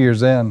 just 2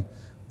 years in, I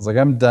was like,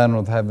 I'm done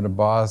with having a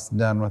boss,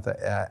 done with the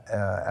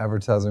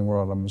advertising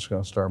world. I'm just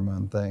going to start my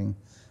own thing.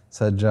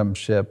 So I jumped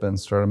ship and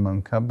started my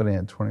own company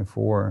at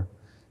 24.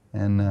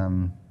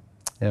 And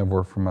I've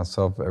worked for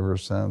myself ever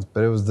since.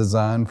 But it was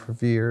designed for a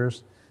few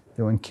years.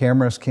 Then when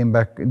cameras came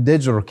back,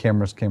 digital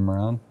cameras came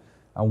around,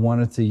 I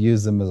wanted to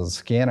use them as a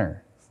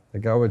scanner.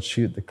 I would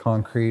shoot the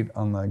concrete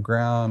on the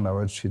ground. I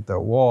would shoot the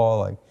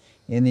wall,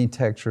 any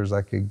textures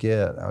I could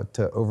get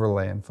to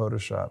overlay in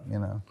Photoshop,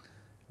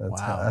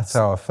 That's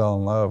how I fell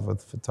in love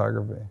with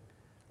photography.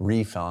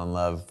 Fell in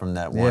love from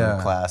that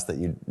one class that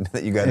you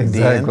got a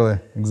D in?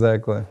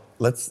 Exactly.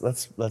 Let's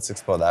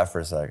explore that for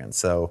a second.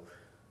 So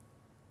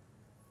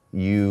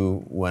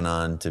you went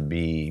on to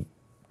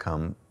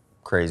become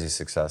crazy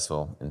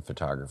successful in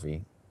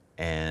photography,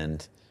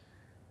 and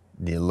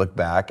do you look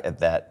back at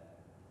that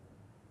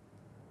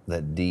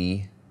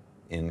D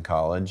in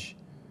college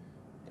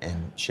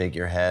and shake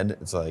your head?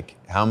 It's like,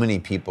 how many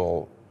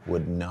people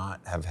would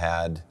not have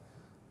had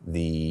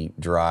the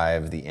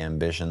drive, the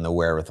ambition, the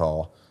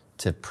wherewithal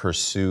to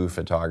pursue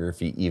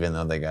photography even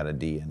though they got a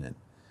D in it?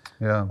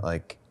 Yeah.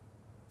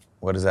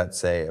 What does that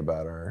say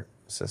about our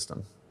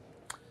system?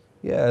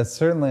 Yeah, it's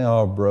certainly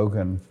all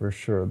broken for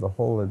sure. The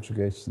whole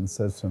education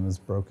system is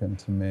broken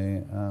to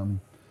me.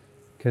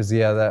 Because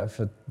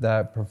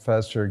that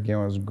professor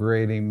again was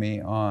grading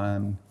me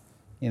on,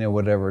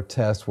 whatever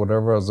test,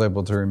 whatever I was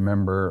able to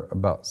remember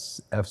about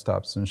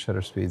f-stops and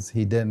shutter speeds.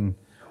 He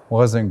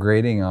wasn't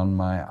grading on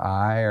my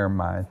eye or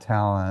my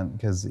talent,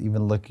 because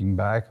even looking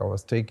back, I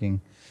was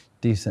taking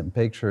decent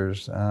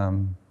pictures.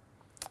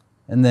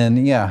 And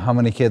then, how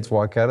many kids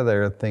walk out of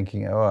there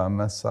thinking, oh, I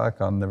must suck,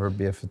 I'll never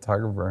be a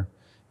photographer.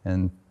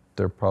 And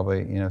there are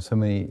probably, so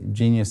many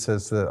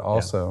geniuses that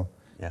also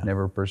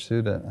never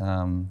pursued it.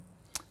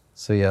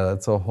 So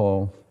that's a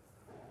whole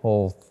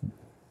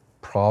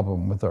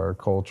problem with our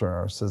culture and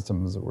our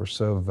system, is that we're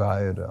so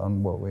valued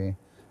on what we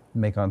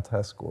make on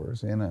test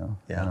scores,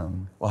 Yeah.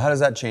 Well, how does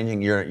that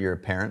change? You're a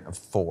parent of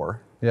 4.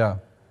 Yeah.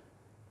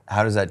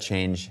 How does that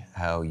change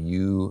how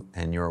you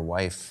and your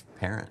wife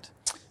parent?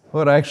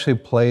 Well, it actually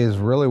plays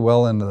really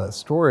well into that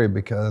story,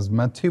 because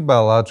my 2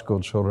 biological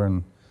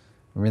children,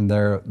 I mean,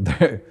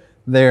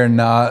 they're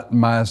not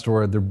my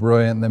story. They're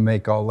brilliant. They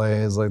make all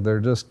A's. Like, they're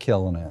just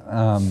killing it.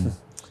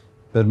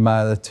 But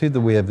the 2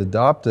 that we have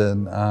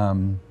adopted,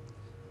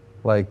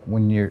 like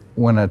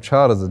when a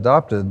child is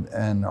adopted,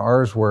 and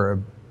ours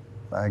were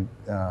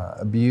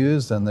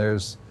abused, and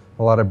there's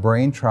a lot of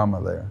brain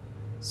trauma there.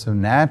 So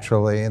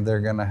naturally,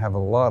 they're going to have a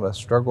lot of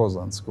struggles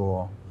in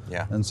school.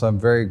 Yeah. And so I'm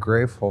very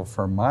grateful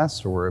for my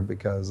story,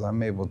 because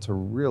I'm able to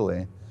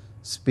really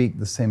speak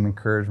the same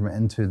encouragement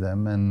into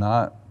them, and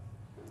I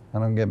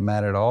don't get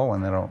mad at all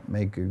when they don't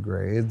make good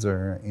grades,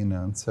 or,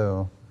 and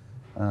so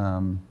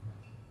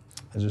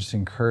I just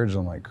encourage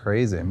them like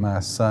crazy. My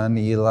son,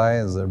 Eli,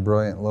 is a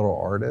brilliant little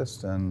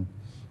artist, and,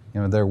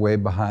 they're way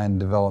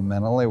behind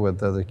developmentally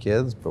with other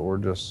kids, but we're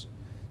just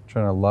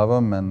trying to love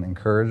them and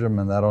encourage them,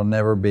 and that'll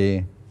never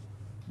be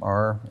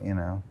our.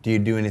 Do you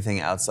do anything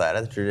outside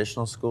of the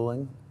traditional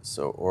schooling?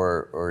 So,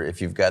 or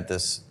if you've got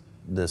this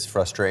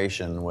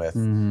frustration with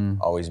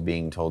always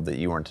being told that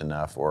you weren't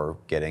enough, or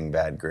getting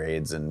bad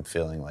grades and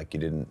feeling like you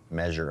didn't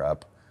measure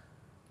up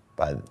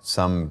by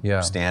some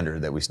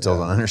standard that we still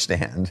don't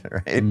understand,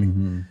 right?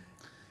 Mm-hmm.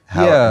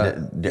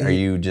 Are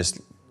you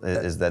just,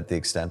 is that the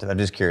extent of it? I'm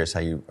just curious how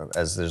you,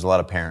 as there's a lot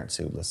of parents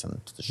who listen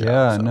to the show.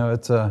 Yeah, so. No,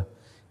 it's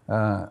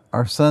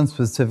our son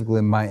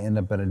specifically might end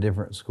up at a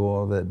different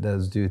school that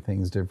does do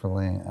things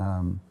differently,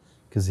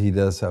 because he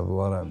does have a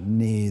lot of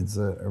needs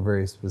that are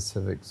very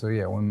specific. So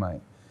we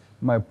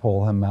might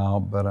pull him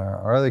out, but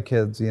our other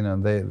kids,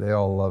 they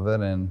all love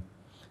it, and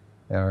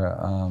they're,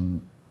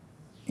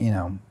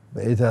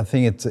 I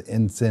think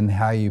it's in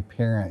how you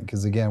parent,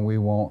 because again,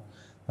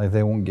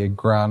 they won't get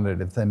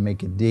grounded if they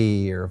make a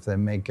D, or if they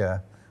make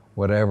a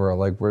whatever.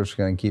 Like, we're just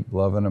going to keep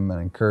loving them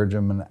and encourage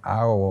them, and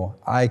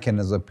I can,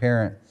 as a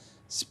parent,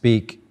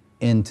 speak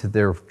into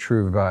their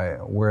true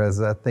value.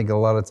 Whereas I think a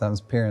lot of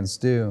times parents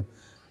do,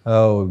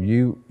 oh,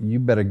 you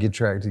better get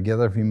your act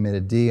together if you made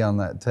a D on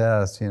that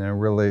test,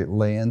 really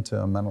lay into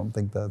them. I don't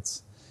think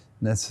that's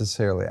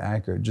necessarily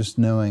accurate. Just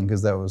knowing,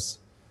 because that was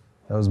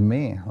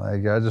me.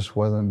 Like, I just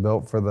wasn't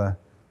built for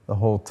the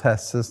whole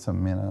test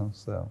system,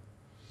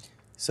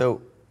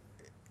 So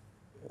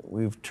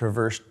we've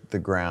traversed the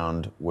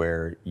ground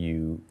where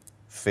you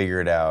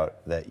figured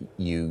out that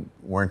you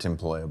weren't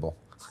employable.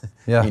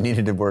 Yeah. You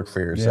needed to work for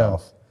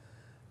yourself.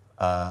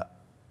 Yeah.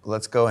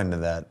 Let's go into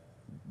that,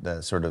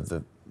 the sort of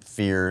the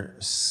fear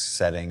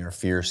setting or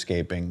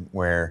fearscaping,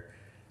 where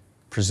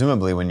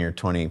presumably when you're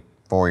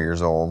 24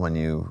 years old, when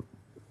you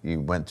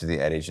went through the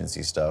ad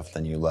agency stuff,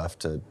 then you left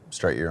to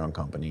start your own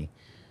company.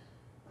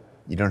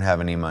 You don't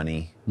have any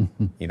money.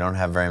 You don't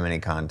have very many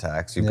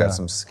contacts. You've got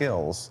some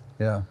skills.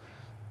 Yeah.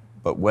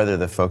 But whether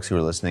the folks who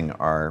are listening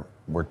are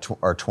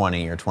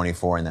 20 or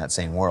 24 in that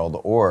same world,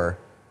 or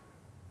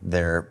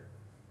they're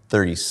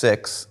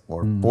 36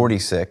 or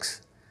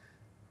 46,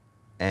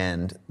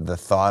 and the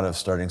thought of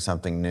starting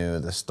something new,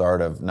 the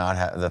thought of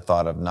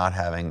not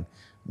having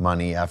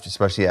money,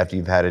 especially after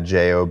you've had a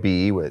job,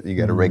 you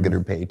got a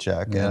regular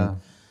paycheck. Yeah.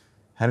 And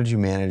how did you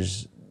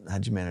manage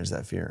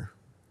that fear?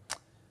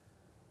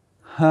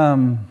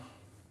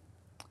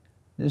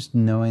 Just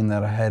knowing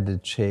that I had to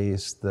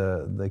chase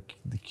the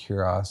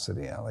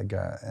curiosity,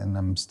 and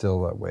I'm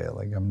still that way.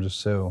 Like, I'm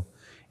just so,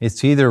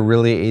 it's either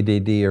really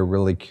ADD or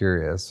really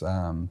curious.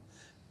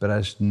 But I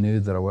just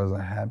knew that I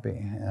wasn't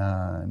happy.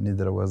 Knew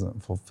that I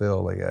wasn't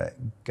fulfilled. Like, I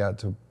got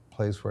to a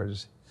place where I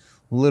just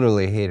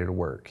literally hated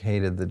work,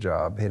 hated the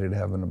job, hated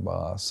having a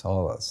boss,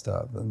 all that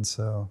stuff. And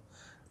so,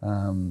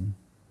 and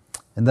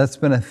that's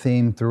been a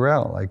theme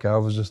throughout. Like, I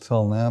was just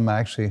telling them, I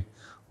actually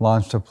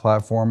launched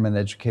an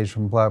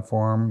education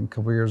platform a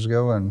couple years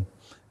ago, and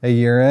a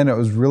year in, it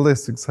was really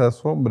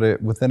successful,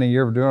 but within a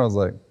year of doing it, I was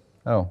like,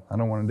 oh, I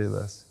don't want to do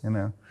this, And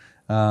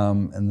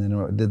then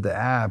I did the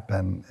app,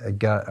 and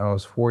I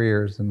was 4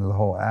 years into the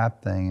whole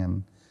app thing,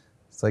 and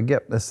it's like,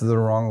 yep, this is the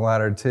wrong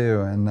ladder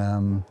too.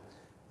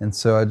 And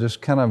so I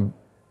just kind of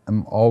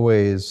am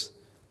always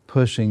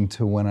pushing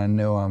to when I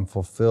know I'm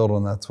fulfilled,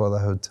 and that's why the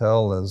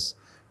hotel is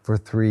for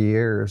 3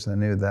 years. I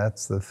knew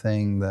that's the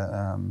thing that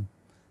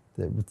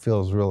that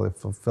feels really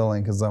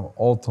fulfilling, because I've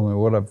ultimately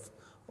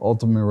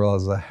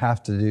realized I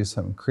have to do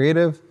something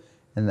creative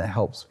and that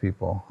helps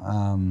people.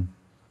 In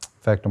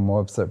fact, on my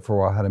website for a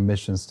while, I had a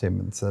mission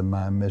statement that said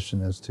my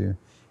mission is to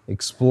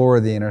explore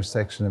the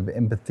intersection of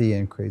empathy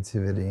and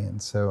creativity.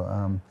 And so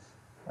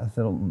I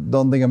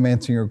don't think I'm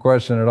answering your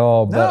question at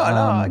all. No, But,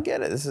 no, I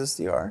get it.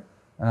 You are.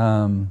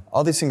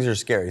 All these things are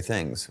scary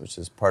things, which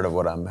is part of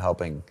what I'm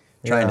trying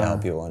to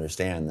help people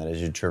understand, that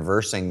as you're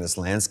traversing this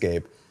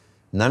landscape,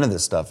 none of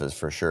this stuff is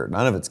for sure.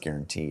 None of it's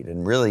guaranteed.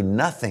 And really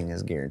nothing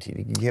is guaranteed.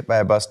 You can get hit by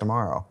a bus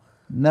tomorrow.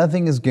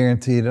 Nothing is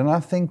guaranteed. And I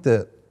think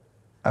that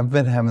I've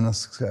been having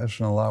this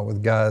discussion a lot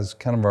with guys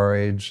kind of our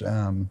age,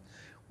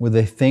 where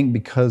they think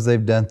because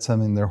they've done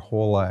something their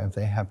whole life,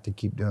 they have to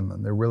keep doing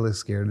them. They're really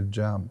scared to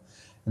jump,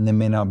 and they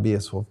may not be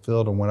as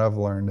fulfilled. And what I've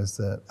learned is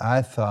that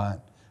I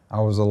thought I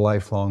was a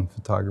lifelong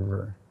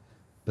photographer,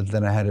 but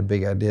then I had a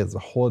big idea. It's a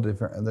whole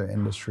different other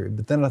industry.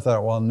 But then I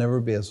thought, well, I'll never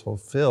be as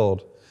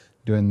fulfilled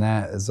doing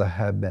that as I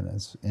have been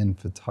in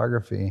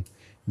photography.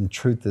 And the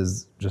truth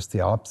is just the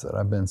opposite.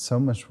 I've been so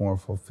much more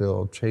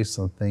fulfilled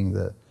chasing the thing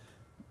that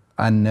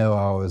I know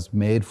I was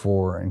made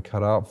for and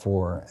cut out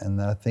for.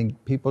 And I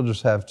think people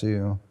just have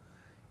to,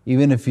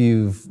 even if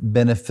you've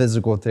been a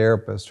physical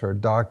therapist or a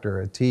doctor,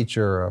 a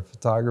teacher, or a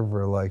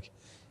photographer,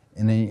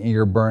 and then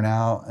you're burnt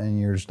out and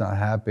you're just not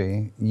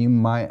happy, you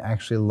might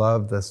actually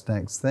love this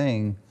next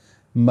thing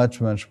much,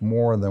 much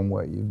more than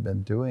what you've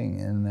been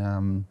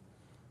doing.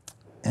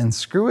 And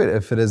screw it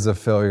if it is a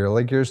failure.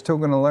 You're still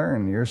going to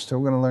learn. You're still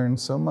going to learn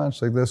so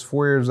much. Those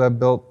 4 years I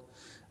built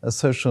a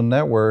social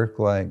network,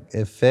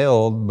 it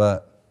failed,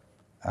 but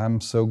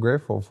I'm so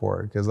grateful for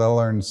it, because I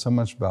learned so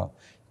much about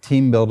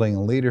team building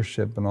and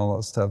leadership and all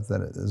that stuff that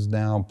it is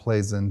now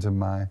plays into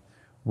my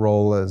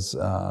role as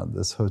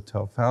this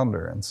hotel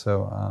founder. And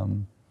so,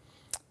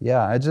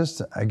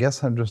 I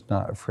guess I'm just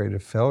not afraid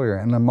of failure.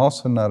 And I'm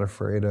also not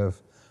afraid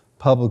of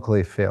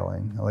publicly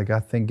failing. I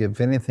think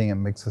if anything, it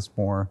makes us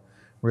more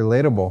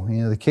relatable.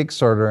 The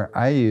Kickstarter,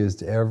 I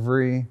used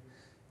every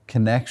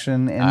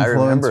connection,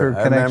 influencer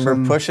connection. I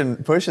remember pushing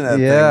that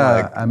thing.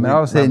 Yeah, I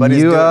was hitting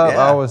you up,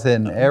 I was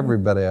hitting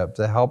everybody up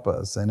to help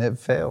us, and it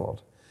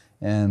failed.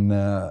 And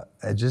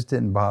it just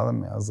didn't bother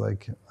me. I was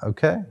like,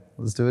 okay,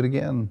 let's do it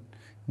again,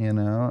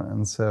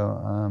 And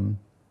so,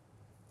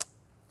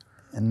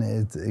 and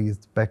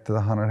it's back to the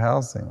haunted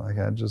house thing.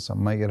 I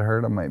might get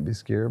hurt, I might be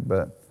scared,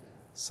 but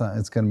it's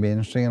going to be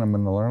interesting, and I'm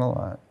going to learn a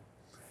lot.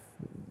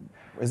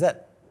 Is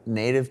that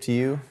native to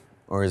you,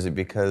 or is it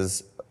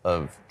because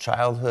of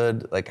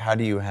childhood? How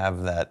do you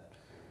have that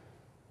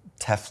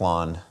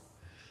Teflon?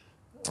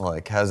 How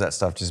does that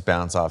stuff just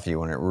bounce off you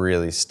when it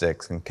really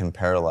sticks and can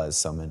paralyze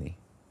so many?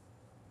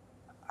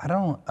 I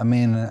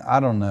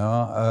don't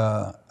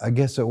know. I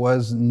guess it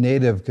was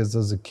native because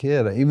as a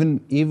kid,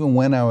 even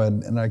when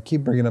and I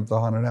keep bringing up the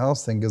haunted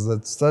house thing because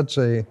it's such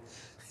a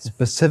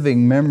specific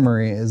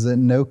memory, is that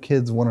no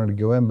kids wanted to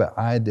go in, but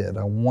I did.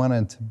 I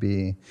wanted to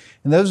be.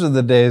 And those are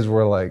the days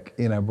where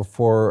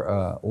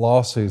before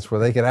lawsuits,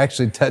 where they could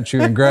actually touch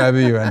you and grab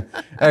you and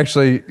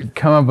actually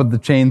come up with the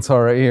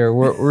chainsaw right here.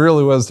 It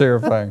really was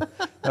terrifying.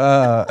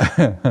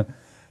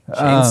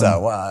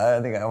 Chainsaw. Wow,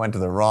 I think I went to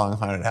the wrong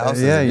haunted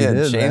house. Yeah, you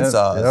did.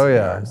 Chainsaws.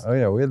 Oh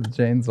yeah, we had the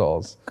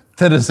chainsaws.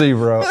 Tennessee,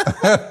 bro.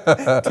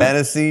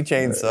 Tennessee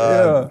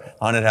chainsaw. Yeah.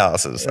 Haunted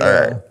houses.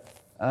 Yeah.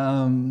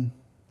 All right.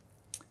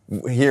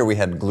 Here we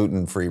had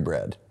gluten-free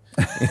bread.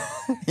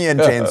 He had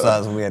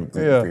chainsaws and we had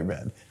gluten-free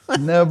bread.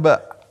 No,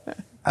 but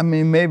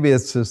maybe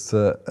it's just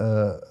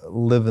a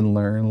live and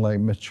learn,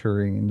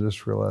 maturing and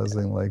just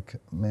realizing,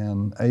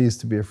 man, I used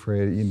to be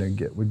afraid,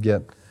 would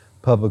get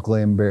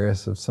publicly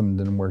embarrassed if something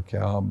didn't work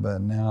out,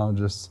 but now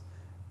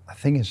I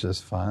think it's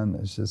just fun.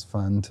 It's just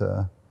fun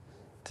to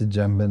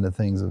jump into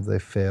things if they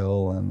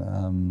fail,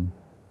 and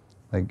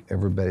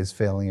everybody's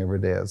failing every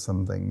day at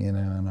something,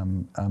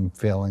 and I'm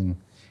failing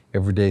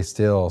every day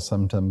still,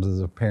 sometimes as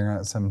a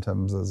parent,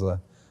 sometimes as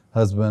a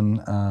husband,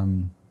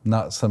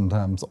 not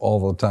sometimes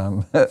all the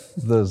time,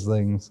 those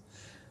things.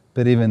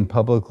 But even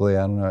publicly,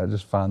 I don't know, I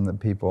just find that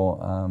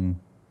people,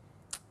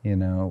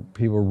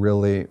 people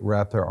really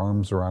wrap their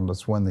arms around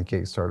us when the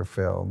Kickstarter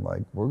failed.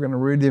 We're going to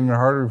root even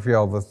harder for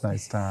y'all this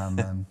next time.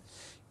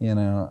 And,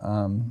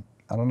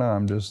 I don't know,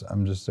 I'm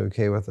just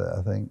okay with it,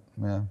 I think,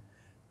 yeah.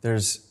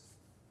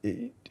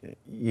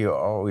 You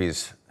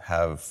always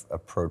have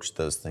approached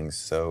those things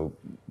so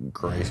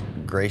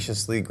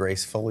graciously,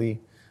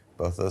 gracefully,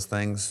 both those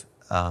things.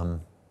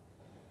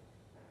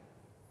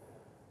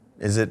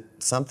 Is it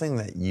something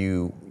that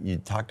you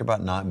talked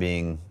about not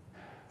being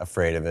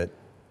afraid of it,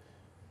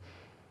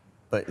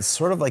 but it's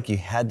sort of like you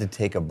had to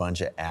take a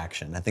bunch of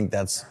action? I think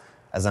that's,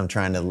 as I'm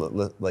trying to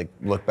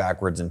look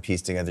backwards and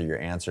piece together your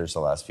answers to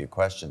the last few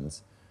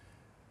questions,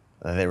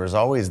 there was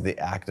always the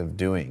act of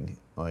doing.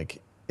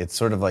 It's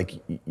sort of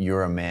like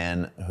you're a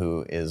man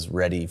who is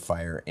ready,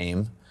 fire,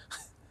 aim,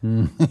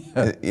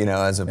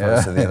 as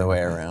opposed to the other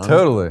way around.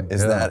 Totally.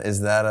 Is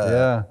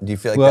that do you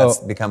feel like that's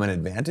become an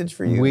advantage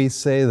for you? We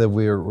say that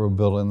we're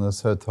building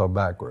this hotel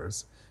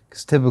backwards,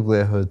 because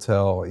typically a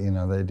hotel,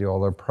 they do all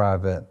their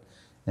private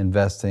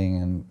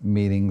investing and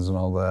meetings and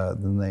all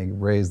that. Then they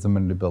raise the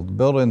money to build the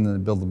building, then they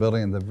build the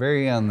building. At the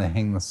very end, they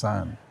hang the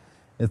sign.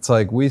 It's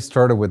like we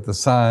started with the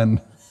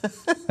sign,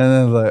 and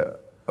then like,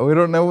 we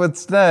don't know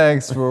what's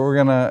next, but we're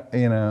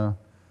gonna,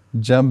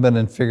 jump in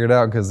and figure it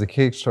out, because the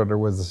Kickstarter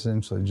was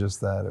essentially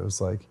just that. It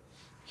was like,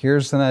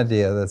 here's an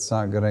idea that's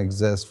not gonna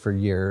exist for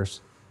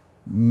years,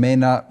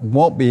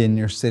 won't be in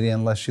your city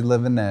unless you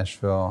live in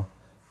Nashville,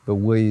 but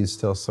will you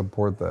still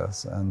support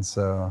this? And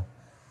so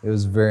it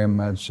was very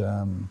much,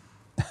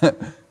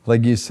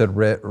 like you said,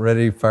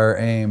 ready, fire,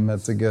 aim.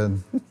 That's a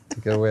good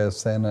way of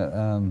saying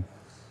it.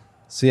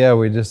 So yeah,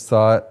 we just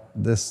thought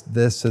this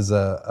is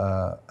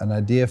an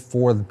idea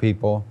for the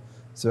people,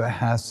 so it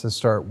has to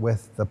start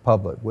with the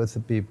public, with the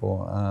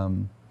people.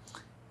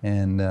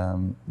 And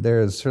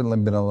there has certainly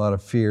been a lot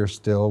of fear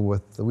still.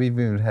 We've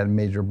even had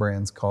major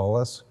brands call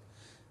us,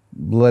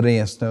 letting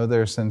us know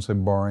they're essentially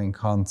borrowing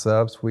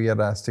concepts. We got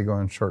asked to go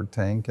on Shark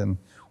Tank, and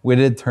we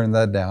did turn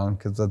that down,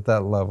 because at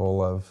that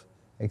level of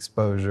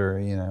exposure,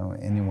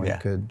 anyone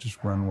could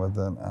just run with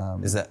it.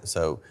 Is that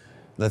so?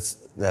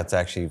 That's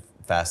actually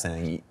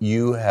fascinating.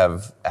 You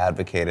have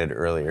advocated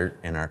earlier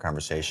in our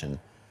conversation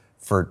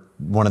for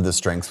one of the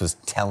strengths was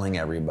telling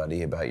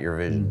everybody about your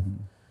vision,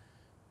 mm-hmm.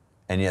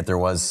 and yet there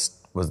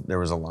was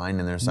a line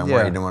in there somewhere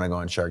you didn't want to go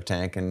on Shark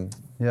Tank, and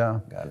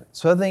got it.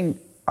 So I think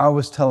I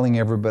was telling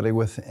everybody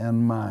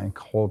within my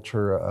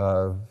culture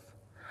of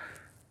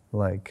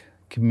like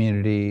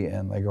community,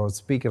 and like I would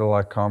speak at a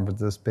lot of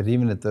conferences, but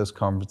even at those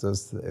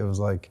conferences, it was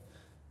like,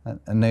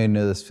 I know you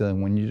know this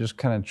feeling when you just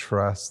kind of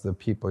trust the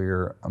people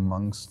you're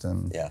amongst,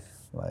 and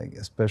like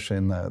especially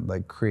in the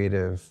like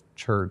creative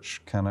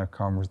church kind of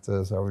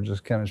conferences, I would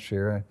just kind of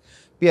share.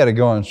 You had to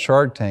go on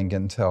Shark Tank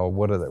and tell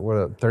what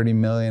are 30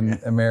 million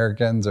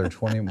Americans or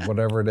 20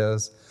 whatever it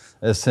is,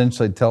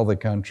 essentially tell the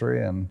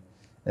country, and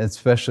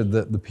especially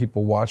the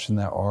people watching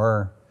that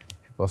are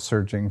people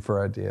searching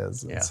for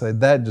ideas. And so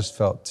that just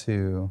felt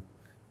too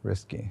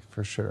risky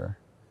for sure.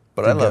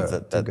 But I love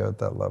that to go at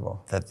that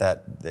level.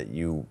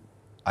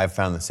 I've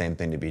found the same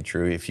thing to be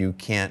true. If you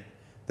can't,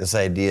 this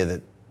idea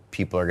that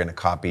people are going to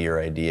copy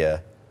your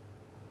idea,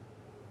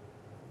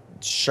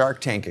 Shark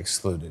Tank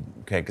excluded,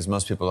 okay, because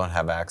most people don't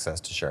have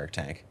access to Shark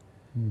Tank.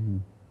 Mm-hmm.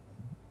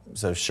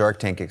 So Shark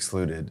Tank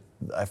excluded,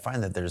 I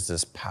find that there's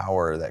this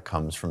power that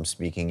comes from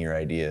speaking your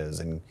ideas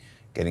and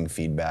getting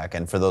feedback.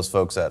 And for those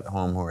folks at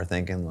home who are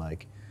thinking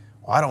like,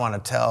 well, I don't want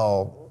to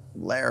tell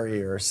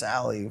Larry or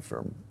Sally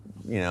from,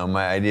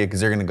 my idea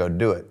because they're going to go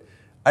do it.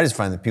 I just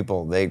find that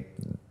people,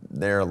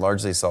 they're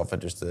largely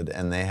self-interested,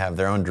 and they have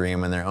their own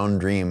dream, and their own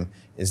dream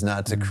is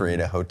not to create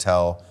a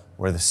hotel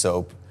where the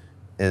soap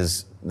and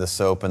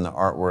the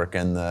artwork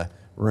and the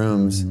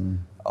rooms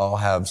all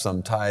have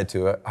some tie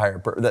to a higher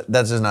purpose.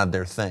 That's just not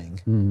their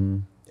thing. Mm-hmm.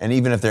 And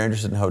even if they're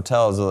interested in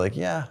hotels, they're like,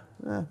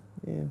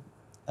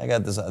 I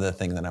got this other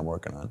thing that I'm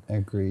working on.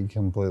 Agreed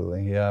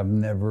completely. Yeah, I've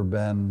never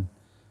been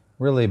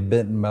really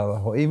bitten by the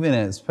whole,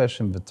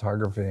 especially in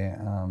photography.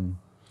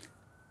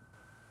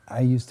 I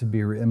used to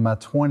be, in my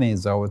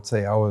 20s, I would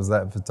say I was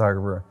that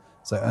photographer.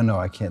 It's like, oh no,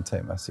 I can't tell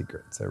you my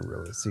secrets. They're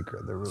really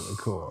secret. They're really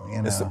cool.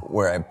 This is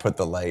where I put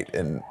the light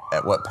and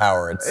at what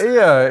power it's.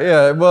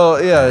 Yeah. Well,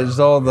 just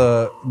all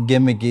the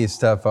gimmicky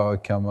stuff I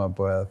would come up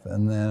with.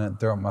 And then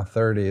throughout my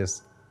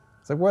 30s,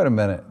 it's like, wait a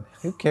minute,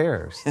 who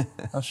cares?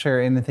 I'll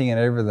share anything and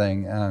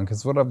everything.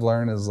 Because what I've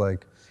learned is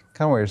like,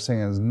 kind of what you're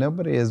saying is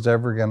nobody is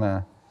ever going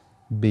to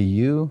be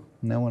you.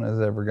 No one is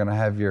ever going to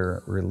have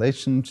your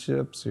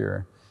relationships,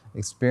 your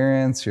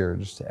experience, your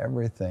just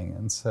everything.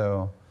 And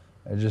so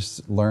I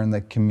just learned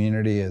that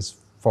community is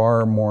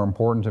far more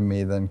important to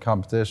me than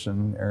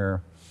competition,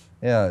 or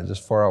it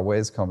just far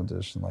outweighs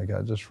competition. Like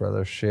I just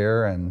rather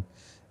share. And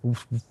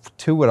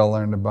two, what I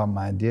learned about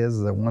my ideas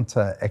is that once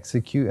I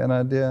execute an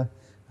idea,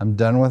 I'm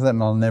done with it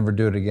and I'll never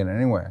do it again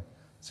anyway.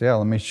 So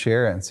let me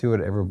share it and see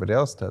what everybody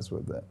else does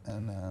with it.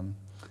 And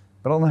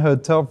but on the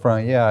hotel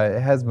front,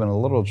 it has been a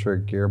little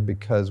trickier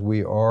because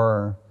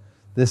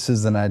this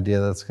is an idea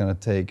that's going to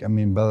take,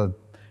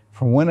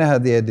 from when I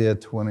had the idea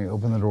to when I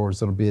open the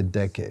doors, it'll be a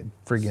decade,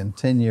 friggin'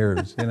 10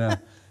 years,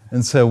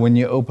 And so when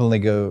you openly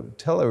go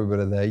tell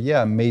everybody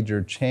that, a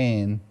major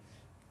chain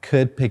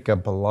could pick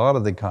up a lot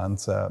of the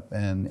concept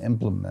and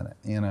implement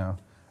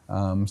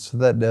it, So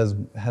that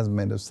has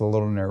made us a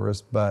little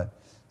nervous, but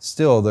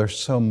still there's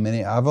so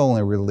many. I've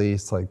only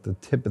released like the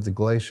tip of the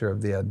glacier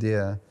of the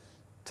idea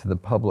to the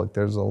public.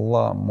 There's a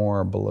lot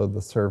more below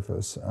the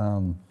surface.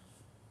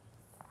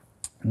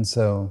 And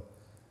so,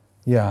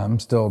 I'm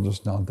still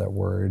just not that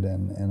worried,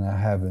 and I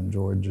have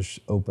enjoyed just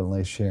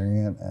openly sharing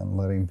it and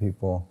letting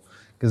people,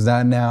 because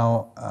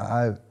now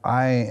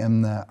I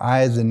am the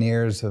eyes and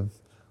ears of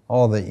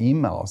all the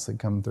emails that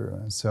come through,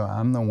 and so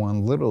I'm the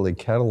one literally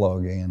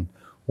cataloging and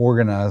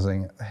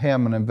organizing. Hey,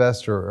 I'm an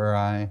investor, or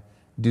I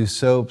do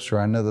soaps, or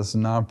I know this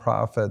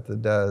nonprofit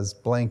that does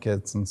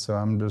blankets, and so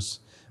I'm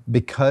just,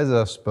 because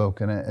I've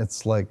spoken it,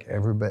 it's like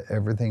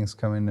everything's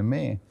coming to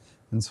me.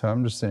 And so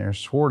I'm just sitting here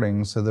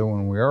sorting so that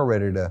when we are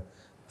ready to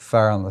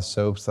fire on the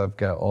soaps, I've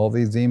got all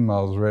these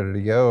emails ready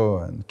to go,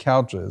 and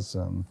couches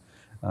and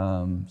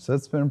So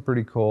it's been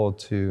pretty cool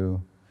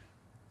to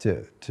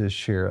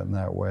share it in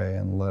that way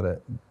and let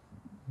it,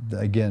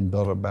 again,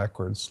 build it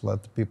backwards,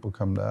 let the people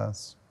come to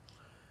us.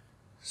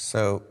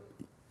 So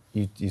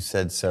you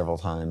said several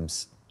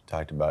times,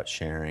 talked about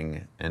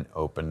sharing and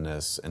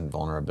openness and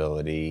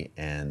vulnerability,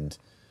 and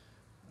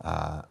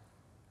so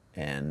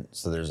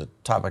there's a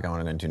topic I want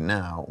to go into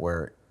now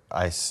where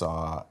I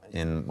saw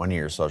in one of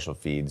your social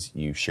feeds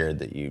you shared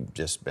that you've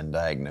just been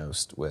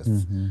diagnosed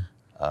with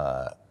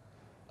a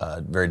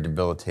very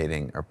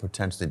debilitating or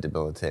potentially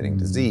debilitating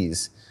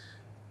disease,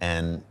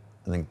 and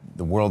I think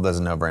the world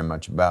doesn't know very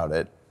much about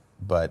it,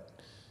 but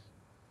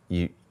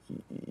you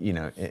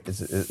know, it's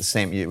the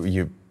same.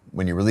 You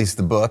when you released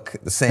the book,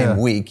 the same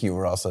week you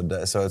were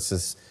also so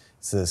it's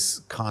this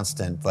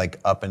constant like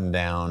up and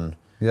down.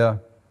 Yeah.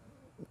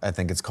 I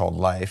think it's called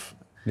life.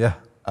 Yeah.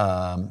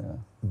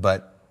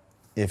 But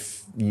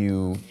if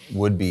you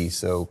would be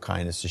so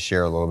kind as to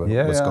share a little bit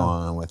of what's going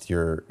on with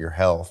your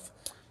health,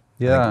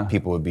 I think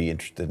people would be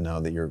interested to know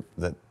that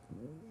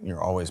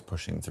you're always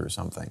pushing through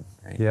something,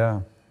 right?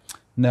 Yeah.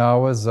 No, I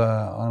was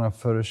on a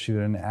photo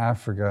shoot in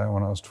Africa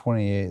when I was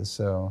 28,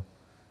 so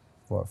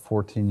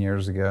 14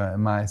 years ago,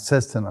 and my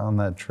assistant on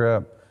that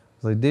trip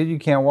was like, dude, you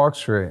can't walk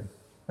straight.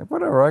 Like,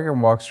 whatever, I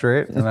can walk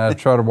straight. And I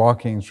tried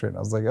walking straight, and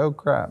I was like, oh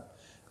crap,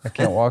 I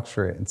can't walk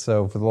straight. And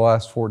so for the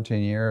last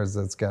 14 years,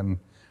 that's gotten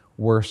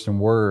worse and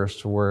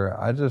worse, to where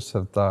I just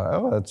have thought,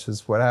 oh, that's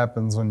just what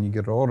happens when you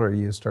get older.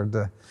 You start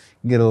to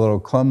get a little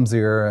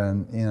clumsier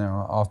and, you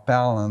know, off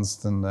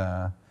balanced, and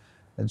I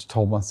just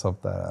told myself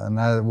that, and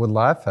I would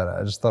laugh at it.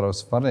 I just thought it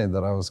was funny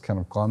that I was kind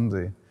of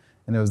clumsy,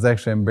 and it was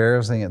actually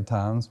embarrassing at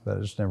times, but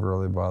it just never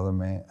really bothered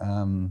me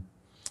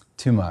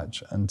too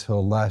much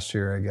until last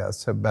year. I got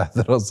so bad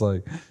that I was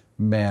like,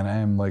 man, I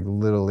am like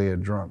literally a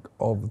drunk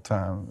all the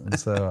time, and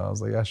so I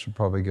was like, I should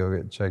probably go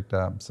get checked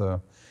up.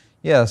 So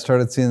yeah, I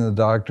started seeing the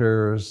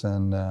doctors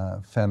and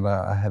found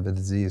out I have a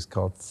disease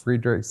called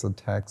Friedreich's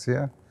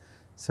ataxia.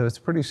 So it's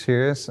pretty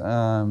serious.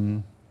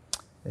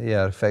 It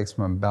affects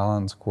my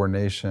balance,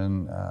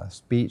 coordination,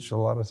 speech a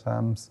lot of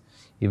times.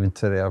 Even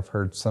today, I've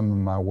heard some of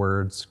my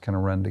words kind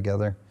of run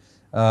together.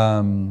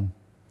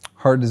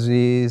 Heart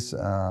disease,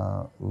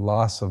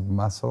 loss of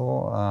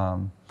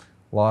muscle,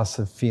 loss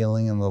of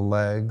feeling in the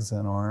legs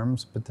and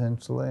arms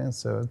potentially. And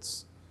so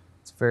it's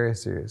very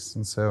serious.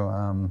 And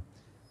so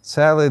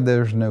sadly,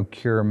 there's no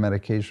cure or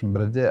medication,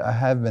 but I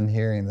have been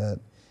hearing that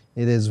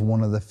it is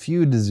one of the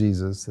few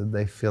diseases that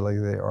they feel like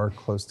they are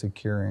close to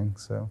curing.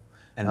 So.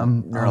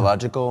 And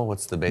neurological,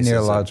 what's the basis?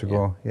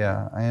 Neurological,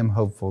 yeah. I am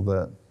hopeful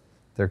that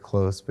they're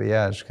close, but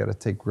yeah, I just got to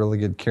take really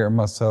good care of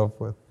myself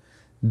with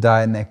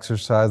diet and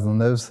exercise, and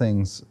those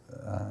things,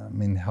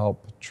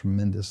 help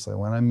tremendously.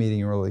 When I'm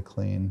eating really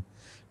clean,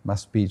 my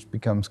speech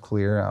becomes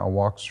clear, I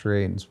walk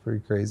straight, and it's pretty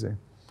crazy.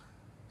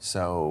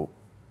 So,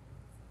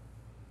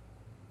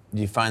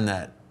 do you find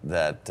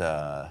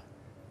that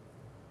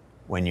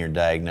when you're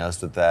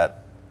diagnosed with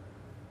that,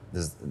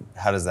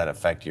 how does that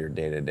affect your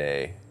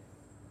day-to-day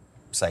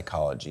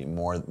psychology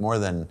more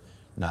than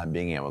not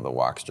being able to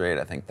walk straight?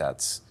 I think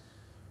that's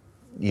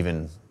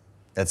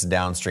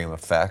downstream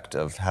effect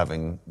of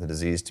having the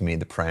disease. To me,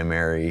 the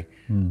primary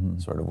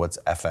sort of what's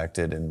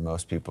affected in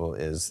most people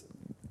is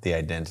the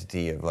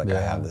identity of I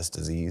have this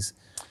disease.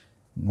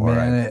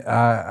 Man,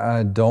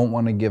 I don't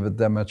want to give it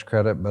that much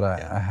credit, but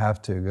I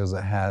have to, because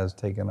it has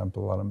taken up a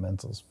lot of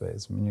mental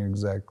space. I mean, you're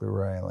exactly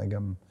right. Like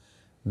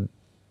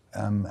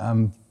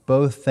I'm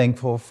both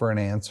thankful for an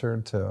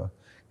answer to,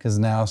 because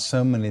now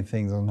so many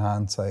things in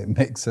hindsight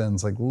make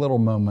sense, like little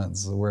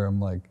moments where I'm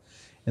like,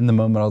 in the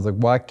moment I was like,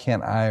 why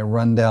can't I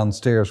run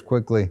downstairs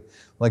quickly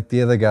like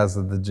the other guys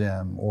at the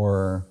gym,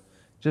 or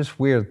just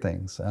weird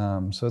things.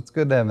 So it's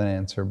good to have an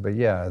answer, but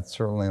yeah, it's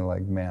certainly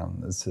like, man,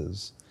 this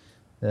is,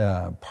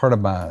 part of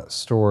my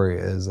story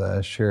is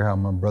I share how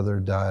my brother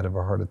died of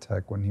a heart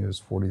attack when he was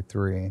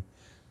 43. It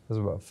was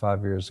about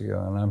 5 years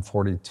ago, and I'm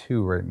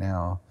 42 right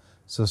now.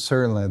 So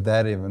certainly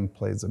that even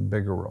plays a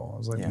bigger role. I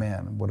was like,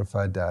 man, what if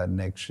I died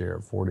next year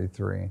at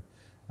 43?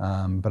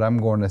 But I'm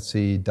going to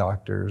see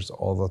doctors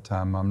all the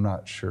time. I'm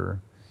not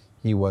sure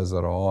he was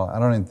at all. I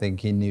don't even think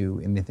he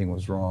knew anything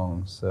was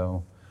wrong.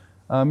 So,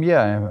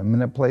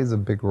 it plays a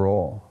big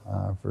role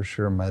for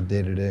sure in my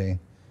day-to-day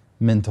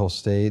mental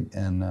state.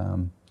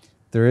 And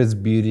there is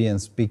beauty in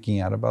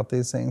speaking out about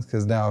these things,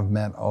 because now I've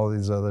met all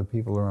these other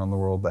people around the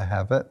world that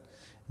have it.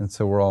 And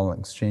so we're all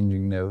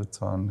exchanging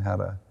notes on how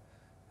to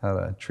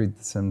treat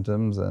the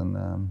symptoms,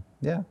 and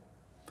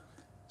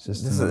it's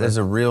just there's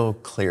a real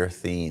clear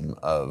theme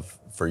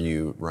for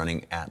you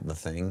running at the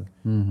thing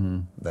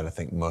that I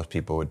think most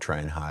people would try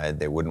and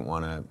hide. They wouldn't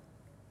want to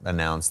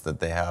announce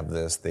that they have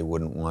this. They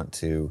wouldn't want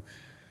to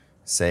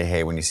say,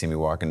 hey, when you see me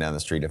walking down the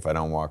street, if I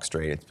don't walk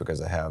straight, it's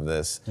because I have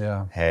this.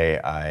 Yeah.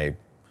 Hey,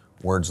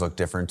 words look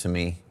different to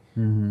me.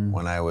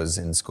 When I was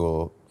in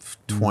school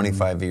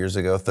 25 years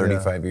ago,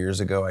 35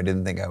 years ago, I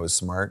didn't think I was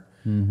smart.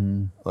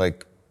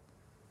 Like,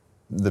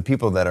 the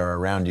people that are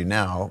around you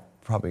now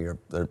probably are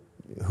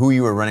who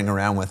you were running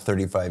around with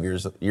 35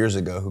 years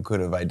ago, who could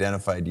have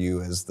identified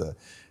you as the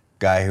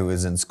guy who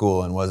was in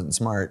school and wasn't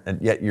smart,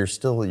 and yet you're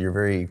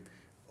very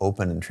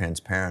open and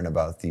transparent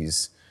about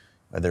these,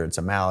 whether it's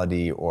a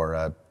malady or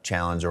a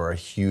challenge or a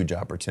huge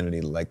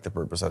opportunity like the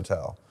Purpose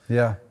Hotel.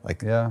 Yeah.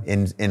 Like yeah.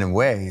 in a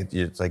way,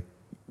 it's like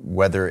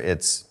whether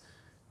it's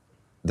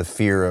the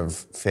fear of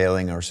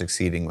failing or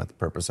succeeding with the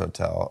Purpose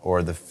Hotel,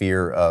 or the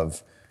fear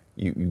of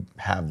you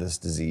have this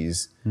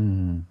disease.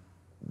 Mm-hmm.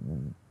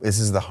 This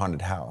is the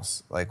haunted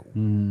house. Like,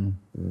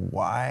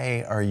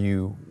 why are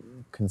you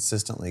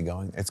consistently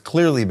going? It's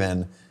clearly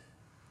been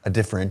a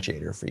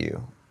differentiator for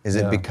you. Is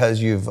it because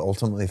you've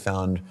ultimately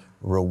found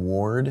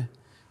reward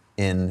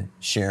in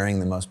sharing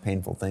the most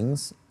painful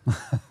things?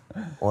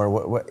 Or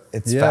what?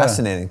 It's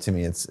fascinating to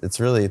me.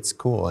 It's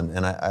cool,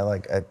 and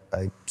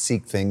I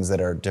seek things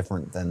that are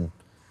different than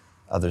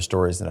other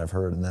stories that I've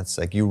heard, and that's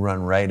like you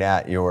run right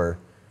at your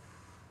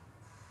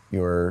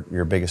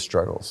biggest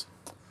struggles.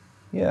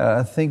 Yeah,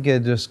 I think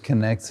it just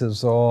connects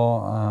us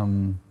all.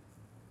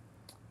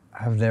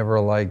 I've never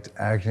liked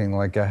acting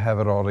like I have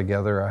it all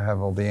together, I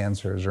have all the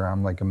answers, or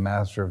I'm like a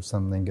master of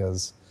something,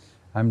 because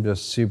I'm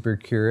just super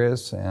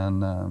curious,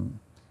 and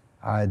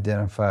I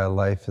identify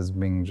life as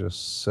being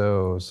just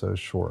so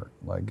short.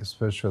 Like,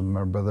 especially with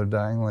my brother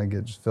dying, like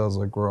it just feels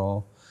like we're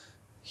all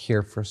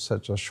here for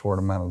such a short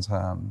amount of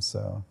time.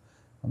 So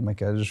I'm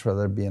like, I'd just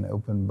rather be an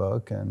open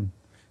book, and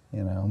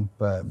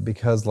but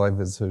because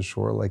life is so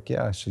short, like,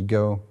 yeah, I should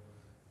go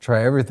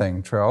try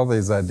everything, try all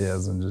these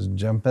ideas, and just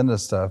jump into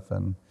stuff,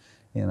 and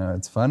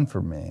it's fun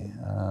for me.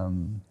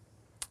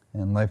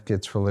 And life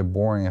gets really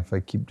boring if I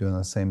keep doing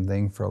the same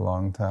thing for a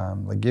long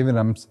time. Like, even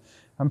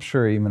I'm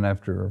sure even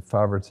after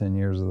 5 or 10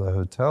 years of the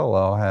hotel,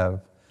 I'll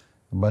have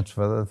a bunch of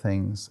other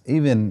things.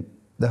 Even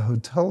the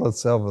hotel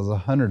itself has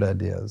 100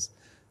 ideas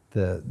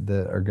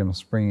that are going to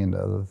spring into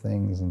other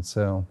things, and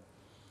so.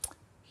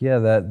 Yeah,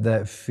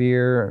 that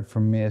fear for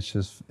me, it's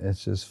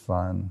just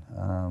fun,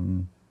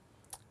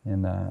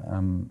 and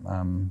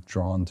I'm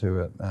drawn to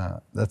it.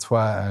 That's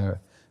why I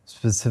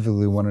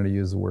specifically wanted to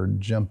use the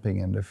word jumping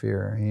into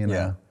fear,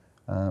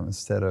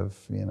 instead of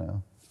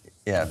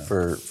Yeah,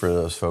 for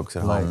those folks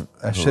at home.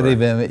 I should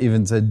have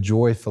even said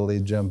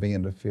joyfully jumping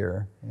into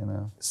fear.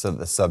 So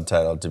the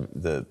subtitle,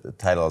 the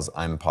title is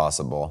 "I'm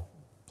Possible,"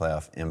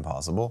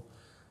 impossible,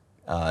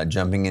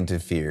 jumping into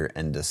fear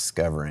and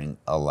discovering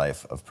a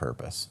life of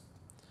purpose.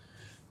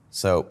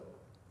 So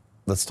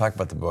let's talk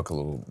about the book a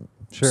little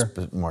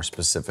more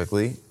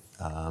specifically.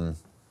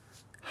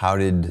 How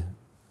did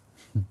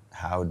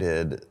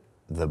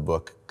the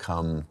book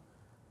come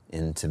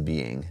into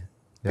being?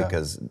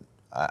 Because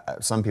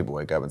some people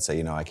wake up and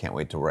say, I can't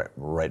wait to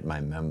write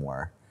my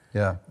memoir.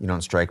 Yeah. You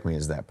don't strike me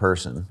as that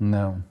person.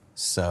 No.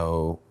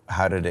 So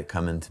how did it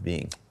come into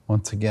being?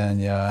 Once again,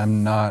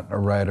 I'm not a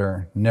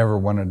writer. Never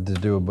wanted to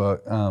do a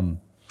book.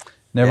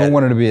 Never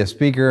wanted to be a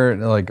speaker.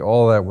 Like,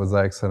 all that was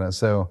accident.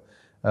 So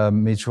a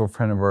mutual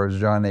friend of ours,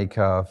 John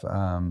Acuff,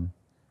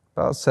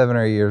 about 7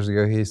 or 8 years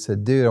ago, he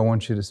said, dude, I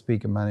want you to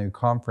speak at my new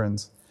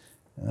conference.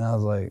 And I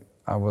was like,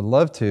 I would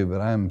love to, but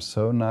I am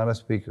so not a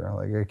speaker.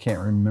 Like, I can't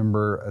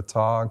remember a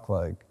talk.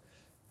 Like,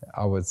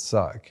 I would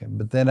suck.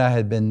 But then I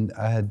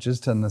had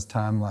just done this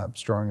time-lapse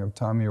drawing of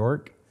Tom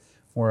York,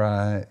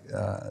 where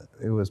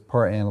it was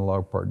part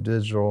analog, part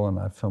digital, and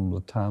I filmed a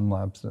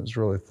time-lapse, and it was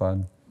really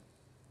fun.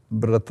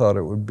 But I thought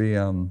it would be,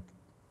 so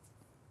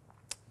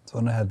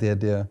when I had the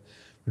idea,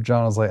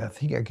 John was like, I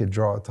think I could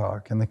draw a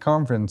talk. And the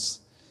conference,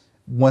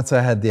 once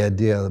I had the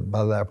idea,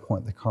 by that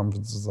point, the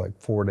conference was like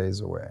 4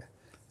 days away.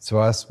 So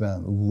I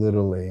spent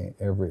literally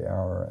every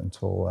hour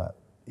until that.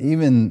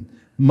 Even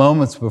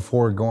moments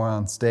before going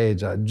on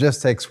stage, I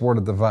just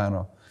exported the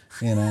vinyl,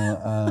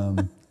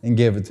 and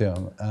gave it to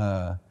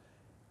him.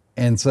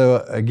 And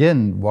so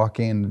again,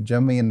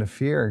 jumping into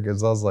fear,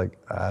 because I was like,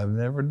 I've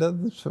never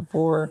done this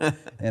before,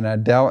 and I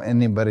doubt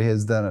anybody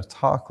has done a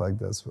talk like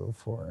this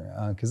before,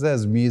 because it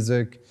has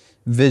music,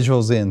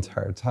 visuals the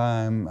entire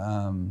time.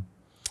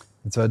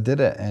 And so I did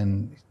it,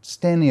 and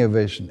standing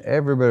ovation.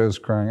 Everybody was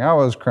crying. I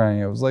was crying.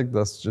 It was like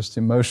this just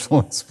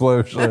emotional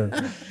explosion.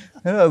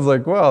 And I was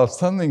like, wow,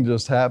 something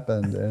just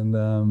happened.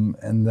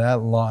 And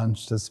that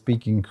launched a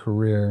speaking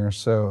career.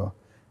 So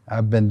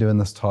I've been doing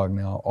this talk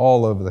now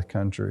all over the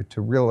country,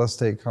 to real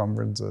estate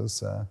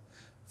conferences,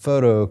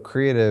 photo,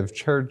 creative,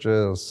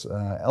 churches,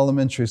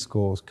 elementary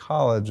schools,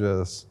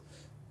 colleges.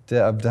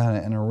 I've done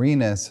it in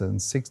arenas and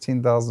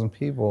 16,000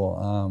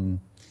 people.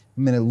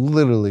 It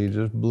literally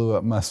just blew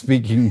up my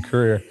speaking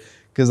career,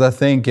 because I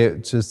think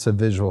it's just a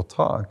visual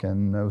talk,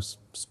 and most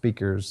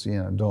speakers,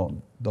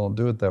 don't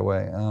do it that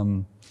way.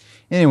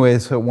 Anyway,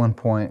 so at one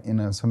point,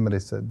 somebody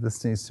said,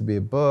 this needs to be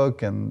a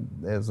book, and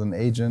there's an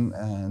agent,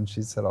 and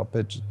she said, I'll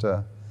pitch it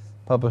to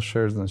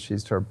publishers, and she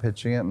started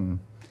pitching it, and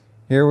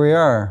here we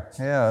are.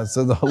 Yeah,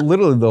 so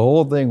literally the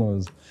whole thing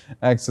was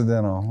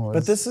accidental.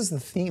 But this is the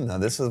theme, though.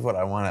 This is what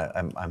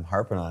I'm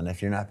harping on.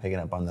 If you're not picking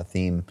up on the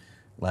theme,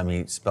 let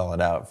me spell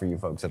it out for you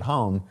folks at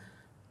home,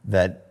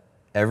 that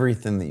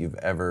everything that you've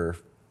ever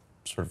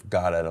sort of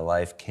got out of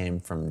life came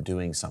from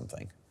doing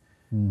something.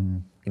 Mm-hmm.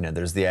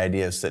 There's the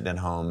idea of sitting at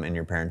home in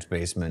your parents'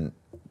 basement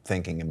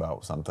thinking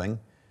about something.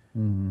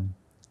 Mm-hmm.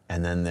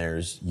 and then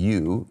there's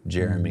you,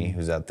 Jeremy,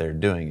 who's out there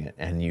doing it,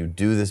 and you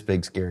do this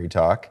big scary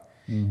talk,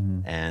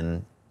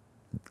 and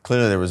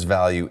clearly there was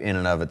value in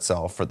and of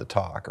itself for the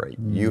talk, right?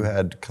 You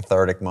had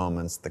cathartic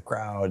moments, the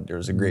crowd, there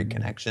was a great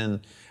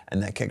connection,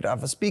 and that kicked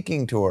off a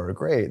speaking tour.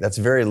 Great, that's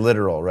very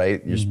literal,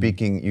 right? You're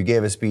speaking, you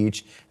gave a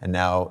speech, and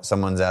now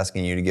someone's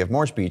asking you to give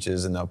more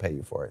speeches, and they'll pay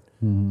you for it.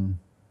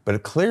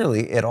 But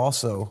clearly, it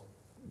also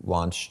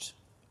launched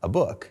a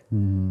book,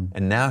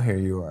 and now here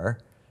you are.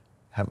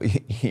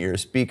 You're a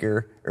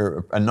speaker,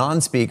 or a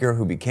non-speaker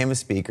who became a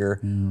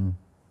speaker,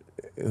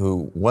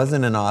 who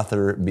wasn't an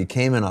author,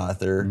 became an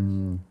author,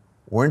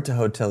 weren't a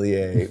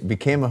hotelier,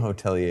 became a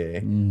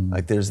hotelier.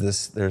 Like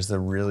there's a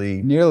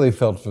really... Nearly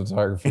felt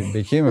photography,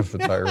 became a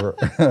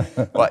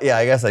photographer. Well, yeah,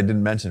 I guess I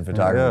didn't mention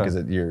photography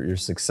because your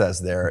success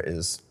there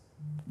is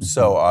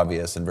so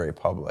obvious and very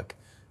public.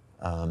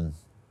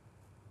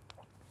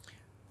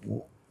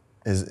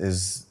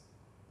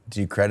 Do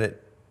you credit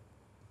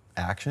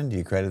action? Do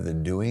you credit the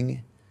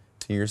doing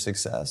to your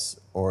success,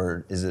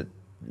 or is it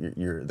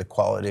the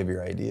quality of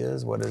your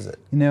ideas? What is it?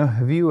 You know,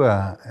 have you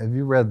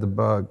read the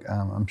book?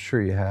 I'm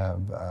sure you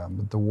have,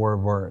 but The War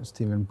of Art,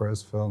 Stephen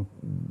Pressfield.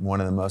 One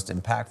of the most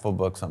impactful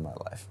books on my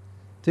life.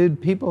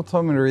 Dude, people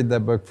told me to read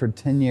that book for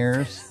 10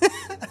 years,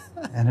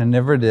 and I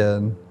never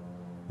did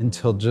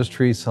until just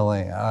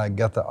recently. I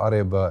got the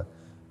audiobook.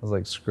 I was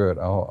like, screw it,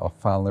 I'll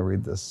finally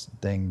read this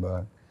dang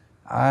book.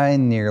 I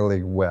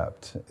nearly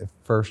wept at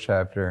first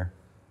chapter.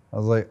 I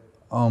was like,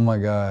 oh my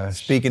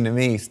gosh. Speaking to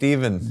me,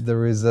 Stephen. The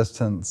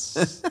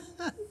resistance.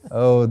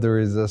 Oh, the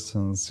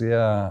resistance.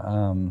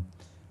 Yeah.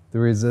 The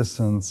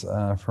resistance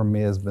for me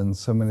has been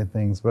so many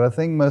things. But I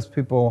think most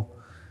people,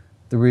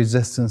 the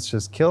resistance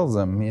just kills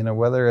them. You know,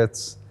 whether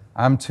it's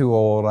I'm too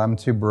old, I'm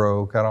too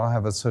broke, I don't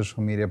have a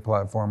social media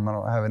platform, I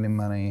don't have any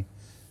money,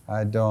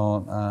 I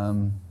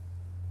don't.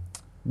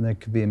 There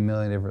could be a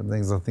million different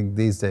things. I think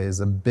these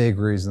days a big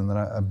reason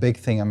a big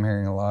thing I'm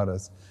hearing a lot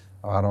is,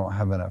 oh, I don't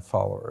have enough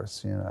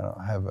followers. You know, I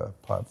don't have a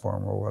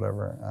platform or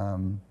whatever.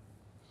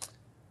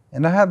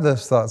 And I have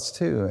those thoughts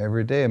too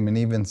every day. I mean,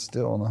 even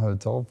still on the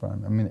hotel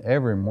front. I mean,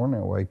 every morning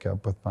I wake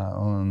up with my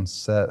own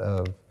set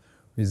of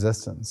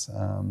resistance.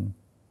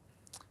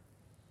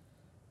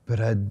 But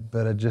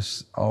I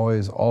just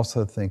always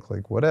also think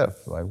like, what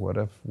if? Like, what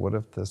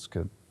if this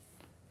could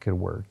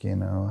work? You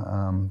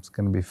know, it's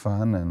going to be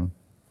fun and.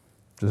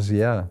 Just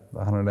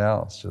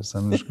 $100.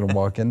 I'm just gonna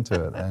walk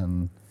into it,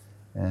 and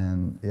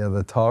yeah,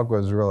 the talk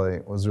was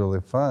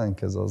really fun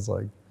because I was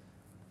like,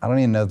 I don't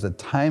even know the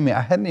timing. I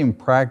hadn't even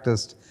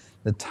practiced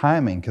the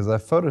timing because I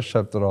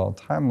photoshopped it all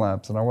time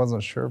lapse, and I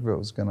wasn't sure if it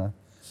was gonna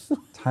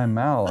time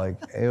out. Like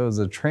it was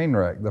a train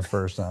wreck the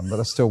first time, but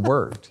it still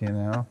worked, you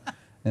know.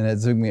 And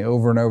it took me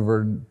over and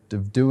over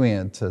of doing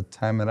it to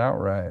time it out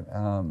right.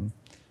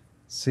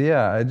 So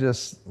yeah, I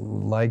just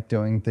like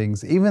doing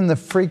things. Even the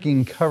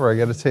freaking cover, I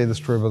gotta tell you the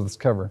story about this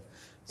cover.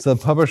 So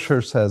the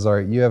publisher says, all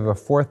right, you have a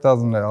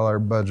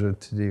 $4,000 budget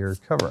to do your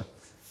cover.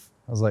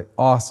 I was like,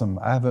 awesome.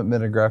 I haven't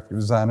been a graphic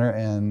designer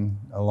in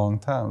a long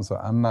time, so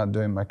I'm not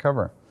doing my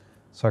cover.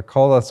 So I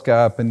called this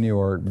guy up in New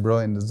York,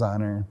 brilliant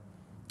designer,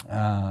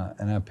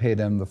 and I paid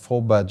him the full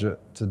budget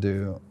to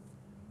do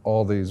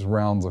all these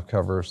rounds of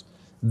covers.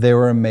 They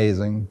were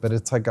amazing, but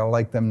it's like I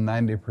like them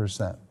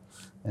 90%.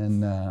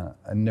 And I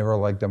never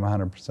liked them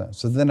 100%.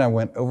 So then I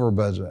went over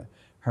budget,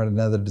 hired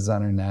another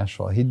designer in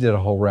Nashville. He did a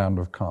whole round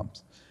of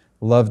comps.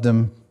 Loved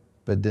them,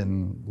 but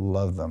didn't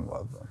love them.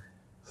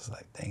 It's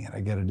like, dang it, I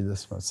gotta do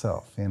this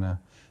myself, you know?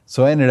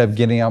 So I ended up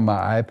getting out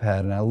my iPad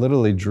and I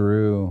literally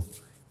drew,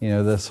 you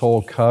know, this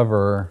whole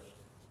cover,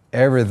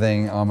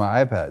 everything on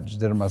my iPad.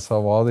 Just did it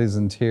myself, all these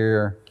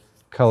interior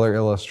color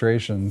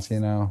illustrations,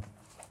 you know?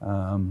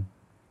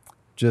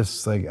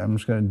 Just like, I'm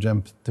just gonna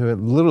jump to it,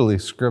 literally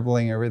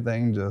scribbling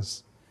everything,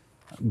 just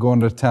going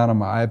to town on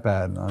my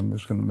iPad, and I'm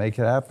just gonna make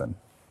it happen.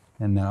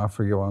 And now I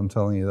forget why I'm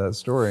telling you that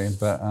story,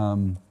 but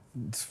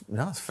it's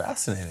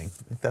fascinating.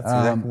 That's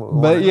exactly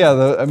what but yeah,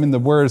 the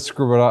word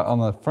scribbled out on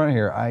the front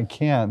here. I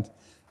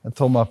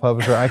told my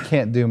publisher I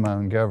can't do my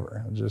own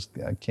cover.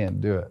 I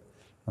can't do it.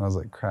 And I was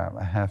like, crap,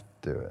 I have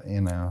to do it,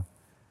 you know.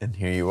 And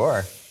here you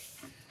are.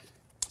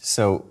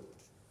 So,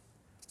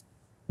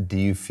 do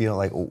you feel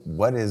like,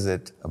 what is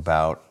it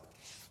about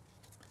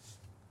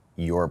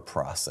your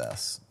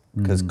process?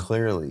 Because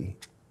clearly,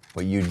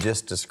 what you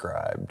just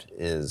described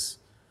is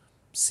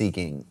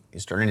seeking.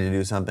 You're starting to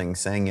do something,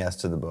 saying yes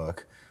to the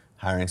book,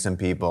 hiring some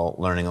people,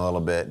 learning a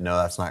little bit. No,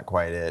 that's not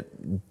quite it.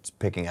 Just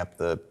picking up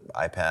the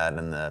iPad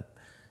and the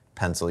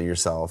pencil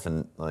yourself,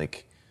 and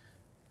like,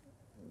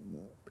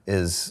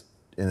 and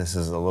this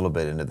is a little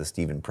bit into the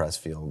Stephen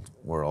Pressfield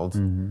world.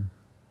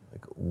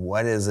 Like,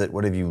 what is it?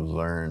 What have you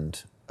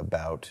learned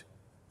about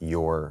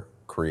your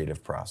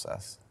creative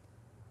process?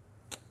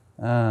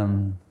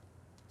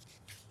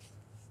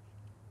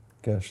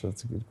 Gosh,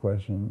 that's a good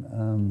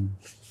question.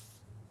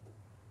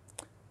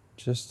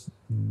 Just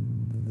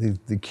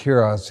the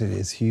curiosity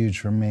is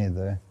huge for me.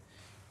 The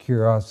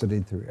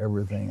curiosity through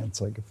everything.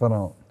 It's like if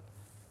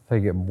I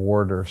get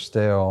bored or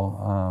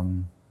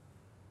stale,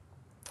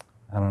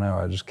 I don't know,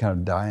 I just kind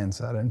of die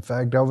inside. In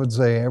fact, I would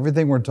say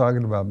everything we're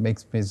talking about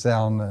makes me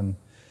sound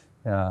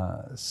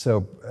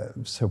so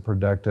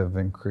productive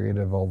and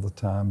creative all the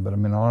time. But I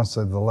mean,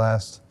 honestly, the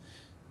last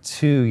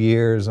 2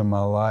 years of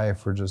my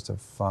life were just a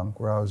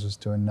funk where I was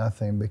just doing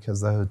nothing,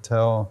 because the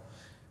hotel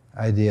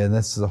idea, and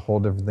this is a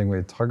whole different thing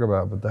we talk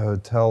about, but the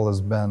hotel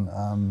has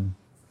been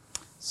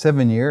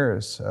 7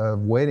 years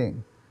of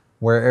waiting,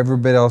 where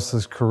everybody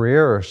else's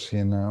careers,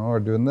 are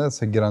doing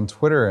this. I get on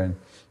Twitter and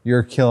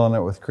you're killing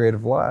it with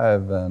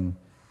CreativeLive, and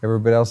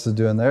everybody else is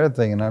doing their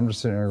thing, and I'm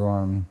just sitting there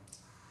going,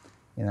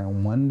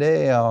 one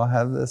day I'll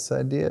have this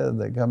idea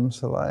that comes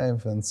to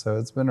life. And so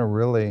it's been a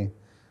really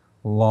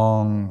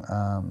long,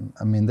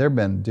 there've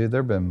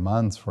been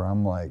months where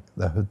I'm like,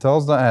 the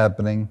hotel's not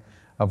happening.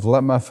 I've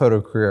let my photo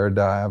career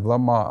die. I've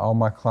let all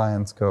my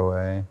clients go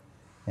away,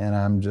 and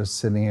I'm just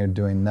sitting here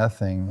doing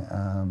nothing.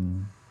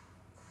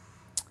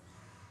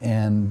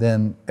 And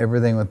then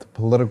everything with the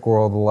political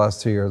world the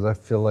last 2 years, I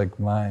feel like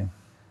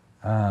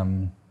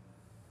I've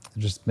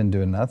just been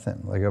doing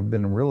nothing. Like, I've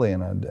been really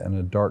in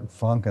a dark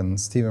funk, and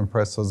Stephen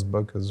Presslow's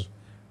book is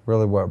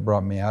really what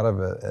brought me out of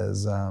it,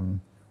 is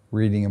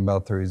reading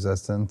about the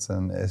resistance.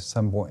 And at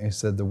some point he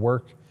said the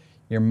work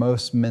you're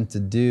most meant to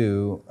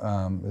do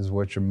is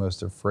what you're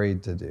most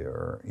afraid to do,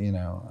 or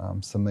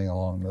something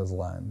along those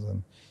lines.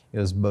 And it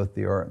was both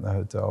the art and the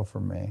hotel for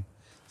me.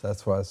 So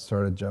that's why I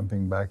started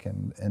jumping back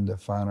into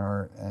fine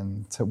art,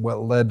 and to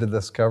what led to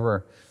this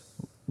cover,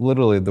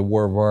 literally the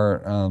War of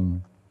Art.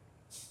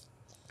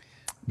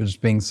 But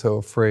just being so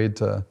afraid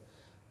to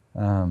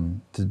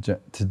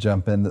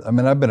jump in. I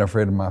mean, I've been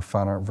afraid of my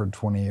fine art for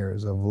 20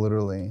 years. I've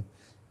literally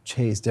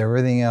chased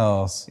everything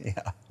else.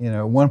 Yeah.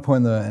 At one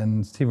point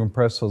in Stephen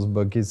Presslow's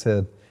book, he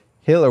said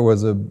Hitler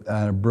was a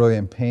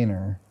brilliant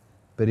painter,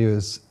 but he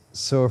was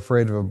so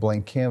afraid of a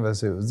blank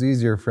canvas, it was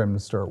easier for him to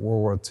start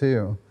World War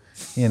II,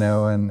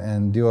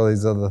 and do all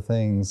these other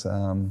things.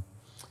 And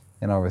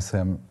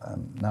obviously I'm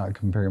not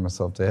comparing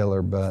myself to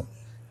Hitler, but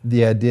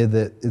the idea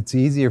that it's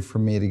easier for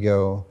me to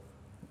go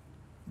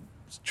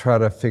try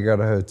to figure out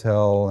a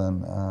hotel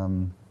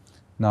and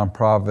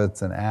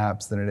nonprofits and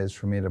apps than it is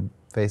for me to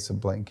face a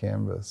blank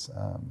canvas.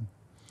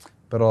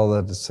 But all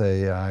that to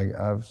say,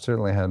 I've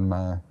certainly had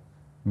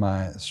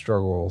my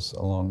struggles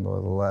along the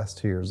last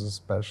 2 years,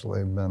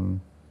 especially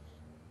been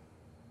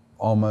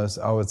almost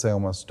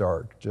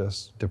dark,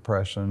 just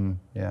depression,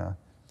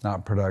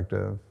 not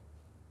productive.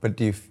 But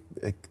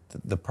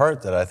the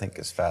part that I think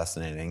is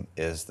fascinating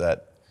is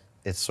that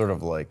it's sort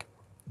of like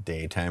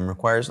daytime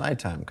requires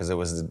nighttime, because it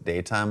was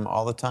daytime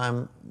all the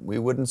time, we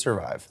wouldn't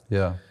survive.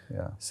 Yeah.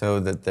 So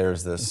that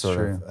there's this sort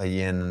of a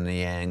yin and a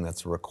yang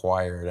that's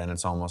required, and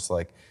it's almost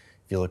like,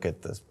 if you look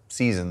at the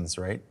seasons,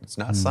 right? It's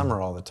not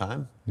summer all the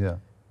time. Yeah.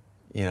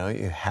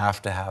 You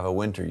have to have a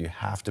winter. You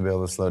have to be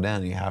able to slow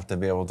down. You have to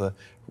be able to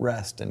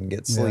rest and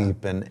get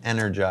sleep and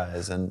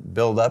energize and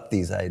build up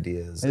these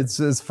ideas.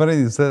 It's funny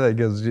you say that,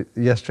 because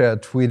yesterday I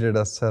tweeted,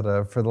 I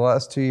said, for the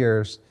last 2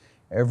 years,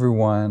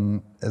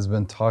 everyone has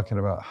been talking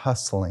about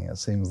hustling, it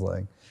seems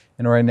like.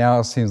 And right now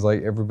it seems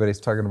like everybody's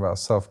talking about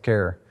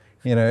self-care.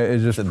 It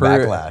just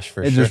backlash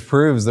for sure. It just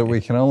proves that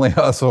we can only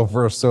hustle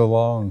for so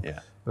long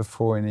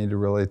before we need to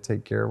really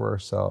take care of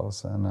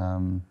ourselves. And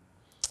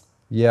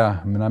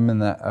I've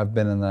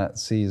been in that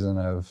season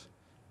of,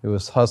 it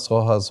was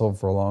hustle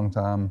for a long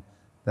time.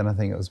 Then I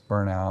think it was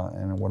burnout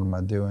and what am I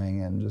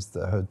doing, and just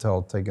the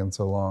hotel taking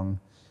so long.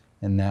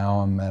 And now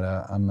I'm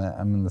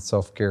in the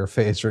self-care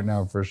phase right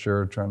now for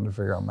sure, trying to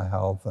figure out my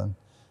health and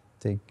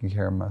taking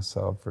care of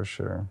myself for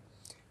sure.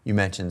 You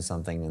mentioned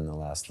something in the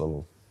last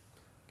little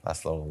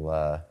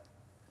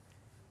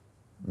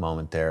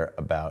moment there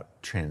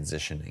about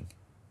transitioning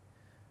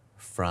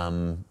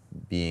from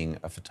being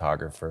a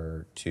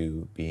photographer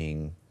to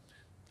being,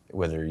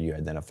 whether you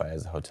identify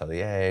as a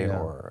hotelier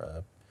or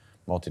a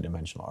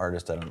multidimensional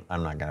artist.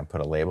 I'm not going to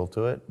put a label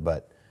to it,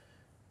 but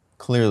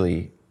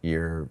clearly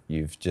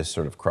you've just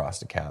sort of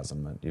crossed a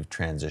chasm. You've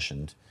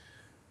transitioned.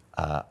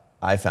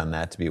 I found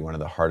that to be one of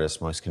the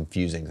hardest, most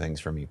confusing things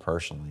for me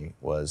personally.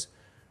 Was,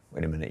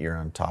 wait a minute, you're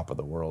on top of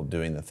the world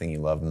doing the thing you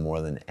love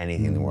more than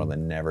anything in the world. I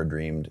never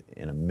dreamed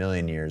in a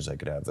million years I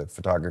could have the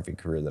photography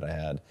career that I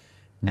had.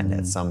 And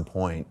at some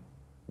point,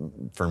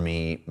 for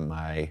me,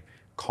 my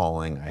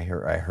calling, I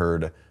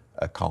heard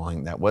a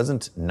calling that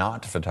wasn't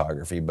not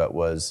photography, but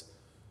was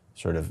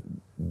sort of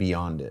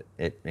beyond it.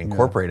 It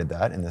incorporated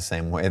that in the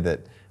same way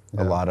that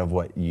a lot of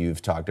what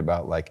you've talked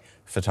about, like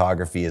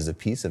photography is a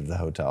piece of the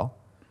hotel.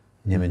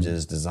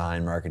 Images,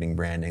 design, marketing,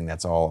 branding,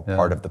 that's all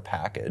part of the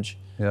package.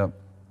 Yep.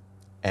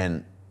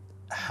 And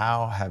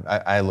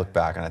I look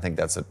back and I think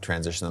that's a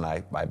transition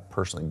that I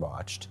personally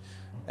botched.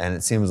 And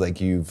it seems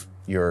like you're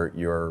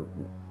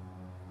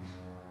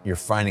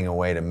finding a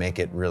way to make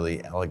it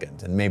really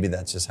elegant. And maybe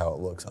that's just how it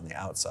looks on the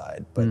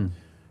outside. But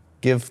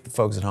give the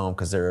folks at home,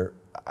 because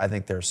I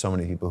think there are so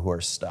many people who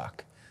are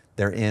stuck.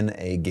 They're in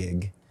a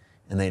gig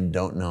and they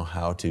don't know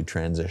how to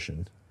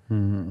transition.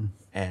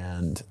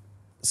 And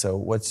so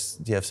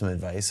do you have some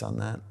advice on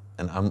that?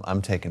 And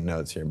I'm taking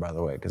notes here, by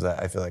the way, because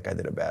I feel like I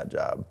did a bad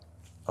job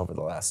over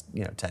the last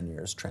 10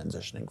 years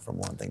transitioning from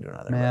one thing to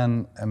another.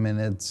 Man, I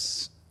mean,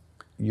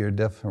 you're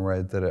definitely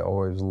right that it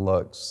always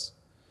looks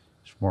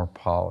more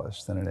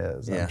polished than it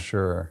is. Yeah. I'm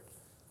sure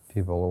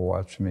people are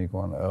watching me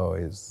going, oh,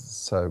 he's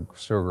so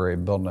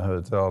great building a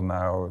hotel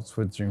now,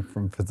 switching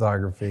from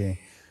photography.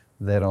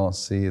 They don't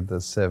see the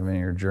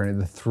 7-year journey,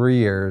 the 3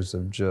 years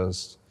of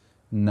just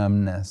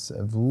numbness,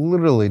 of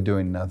literally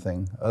doing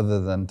nothing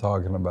other than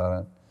talking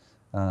about it.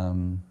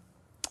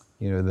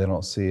 They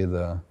don't see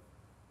the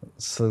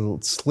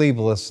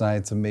sleepless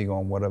nights of me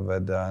going, what have I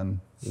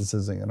done? This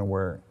isn't going to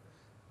work.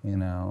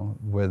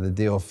 Where the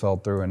deal fell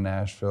through in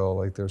Nashville.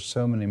 Like, there's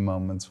so many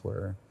moments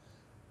where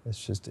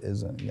this just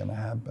isn't going to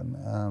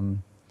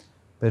happen.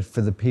 But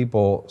for the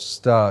people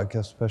stuck,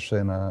 especially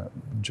in a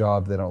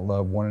job they don't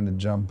love, wanting to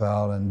jump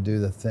out and do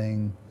the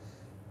thing,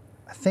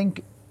 I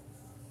think,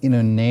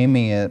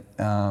 naming it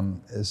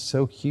is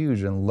so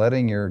huge, and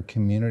letting your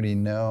community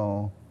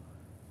know.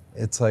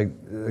 It's like,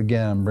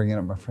 again, I'm bringing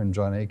up my friend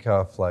John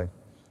Acuff, like,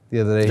 the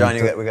other day. John,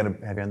 we got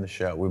to have you on the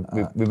show.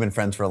 We've been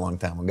friends for a long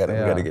time. We got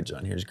to get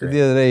John. Here's great.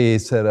 The other day he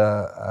said,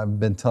 I've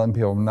been telling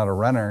people I'm not a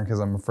runner because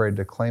I'm afraid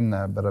to claim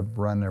that, but I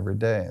run every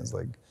day. It's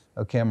like,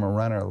 okay, I'm a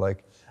runner.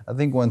 Like, I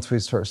think once we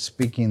start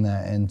speaking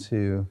that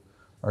into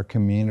our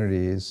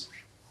communities,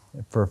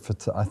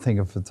 I think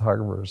of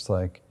photographers,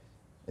 like,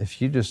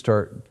 if you just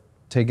start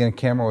taking a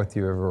camera with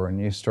you everywhere and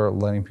you start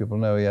letting people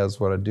know, yeah, that's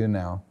what I do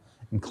now,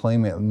 and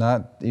claim it,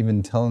 not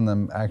even telling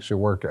them actually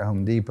work at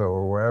Home Depot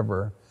or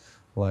wherever,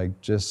 like,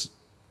 just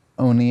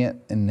owning it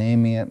and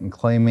naming it and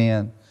claiming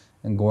it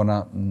and going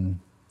out and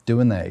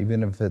doing that,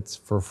 even if it's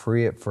for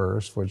free at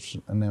first, which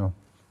I know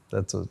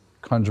that's a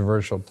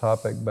controversial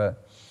topic,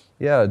 but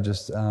yeah,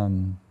 just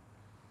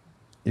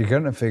you're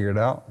going to figure it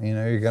out. Things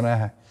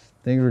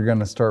are going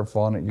to start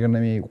falling. You're going to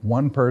meet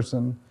one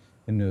person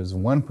who knows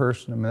one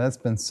person. I mean, that's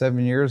been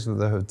 7 years with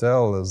the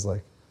hotel. Is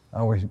like, I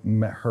always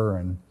met her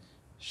and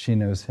she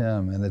knows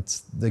him, and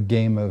it's the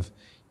game of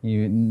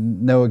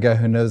a guy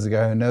who knows a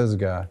guy who knows a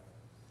guy.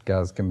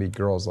 Guys can be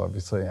girls,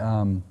 obviously.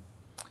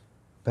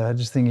 But I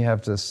just think you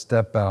have to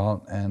step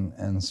out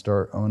and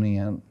start owning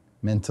it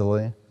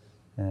mentally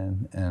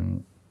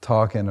and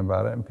talking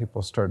about it, and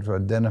people start to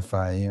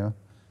identify you,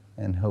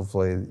 and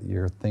hopefully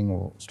your thing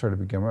will start to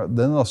become real.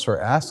 Then they'll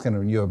start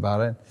asking you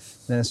about it.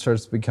 Then it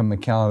starts to become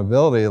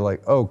accountability,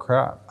 like, oh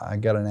crap, I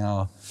got to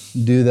now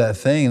do that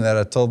thing that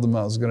I told them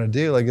I was going to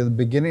do. Like, at the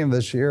beginning of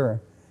this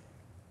year,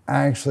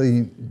 I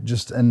actually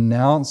just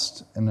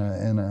announced in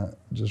a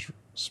just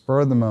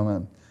spur of the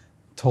moment,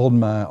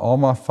 told all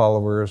my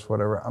followers,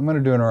 whatever, I'm going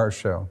to do an art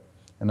show.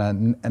 And I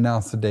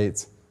announced the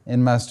dates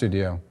in my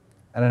studio.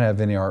 I didn't have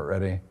any art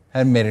ready. I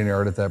hadn't made any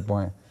art at that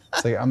point.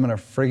 It's like, I'm going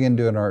to friggin'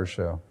 do an art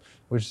show,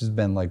 which has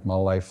been like my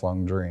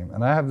lifelong dream.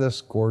 And I have this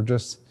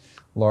gorgeous,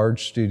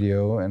 large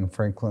studio in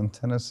Franklin,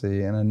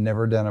 Tennessee, and I'd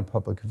never done a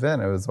public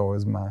event. It was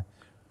always my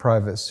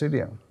private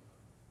studio.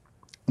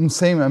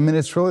 It's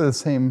really the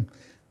same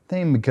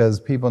thing, because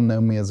people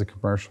know me as a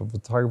commercial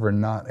photographer,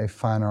 not a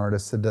fine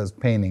artist that does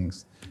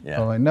paintings. Yeah.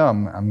 So I'm like, no,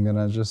 I'm going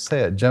to just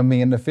say it,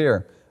 jumping into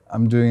fear.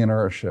 I'm doing an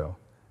art show.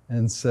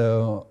 And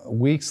so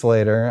weeks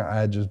later,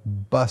 I just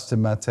busted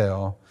my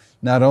tail,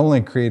 not only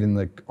creating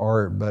the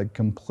art, but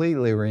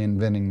completely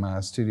reinventing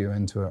my studio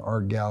into an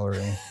art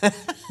gallery,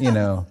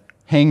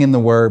 hanging the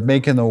work,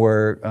 making the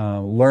work,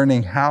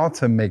 learning how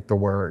to make the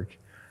work.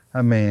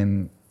 I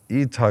mean,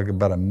 you talk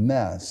about a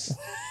mess.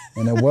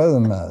 And it was a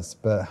mess,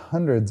 but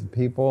hundreds of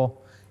people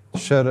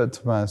showed up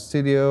to my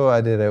studio. I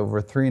did it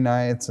over 3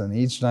 nights, and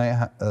each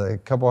night a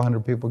couple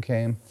hundred people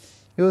came.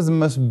 It was the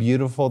most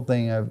beautiful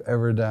thing I've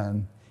ever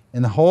done.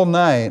 And the whole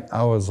night,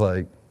 I was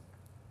like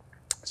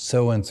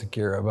so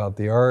insecure about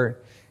the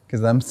art,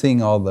 because I'm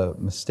seeing all the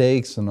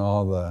mistakes and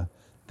all the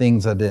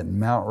things I didn't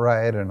mount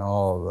right, and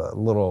all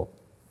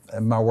the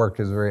my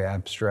work is very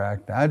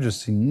abstract. I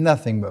just see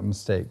nothing but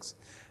mistakes.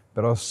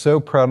 But I was so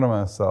proud of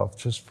myself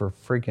just for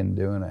freaking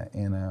doing it,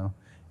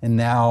 And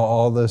now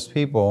all those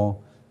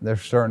people, they're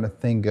starting to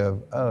think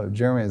of, oh,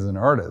 Jeremy is an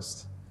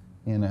artist,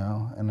 And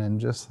then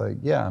just like,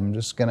 yeah, I'm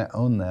just going to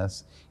own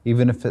this.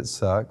 Even if it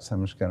sucks,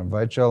 I'm just going to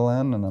invite y'all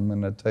in, and I'm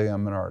going to tell you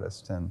I'm an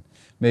artist. And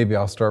maybe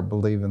I'll start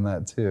believing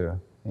that too,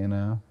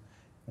 And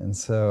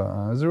so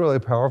it was really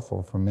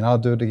powerful for me. And I'll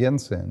do it again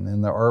soon.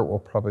 And the art will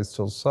probably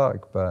still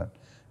suck, but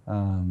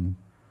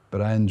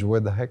I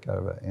enjoyed the heck out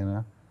of it,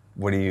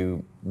 What are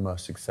you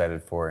most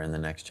excited for in the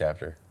next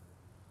chapter?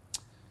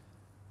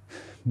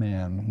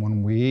 Man,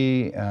 when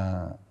we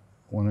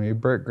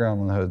break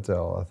ground on the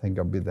hotel, I think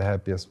I'll be the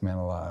happiest man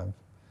alive,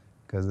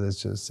 because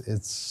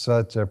it's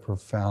such a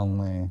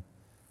profoundly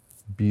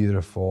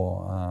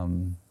beautiful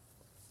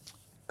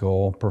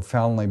goal,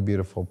 profoundly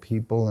beautiful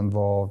people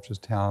involved,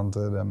 just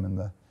talented. I mean,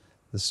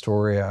 the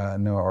story, I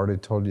know I already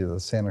told you the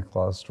Santa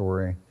Claus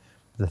story,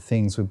 the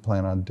things we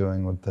plan on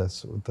doing with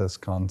this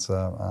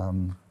concept.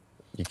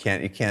 You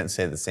can't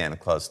say the Santa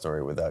Claus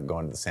story without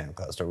going to the Santa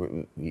Claus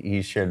story.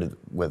 He shared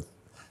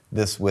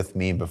this with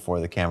me before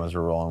the cameras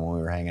were rolling when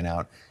we were hanging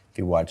out. If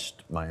you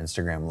watched my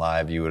Instagram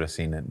live, you would have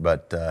seen it.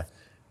 But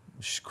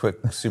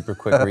super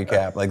quick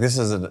recap. Like, this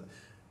is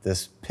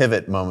this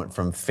pivot moment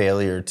from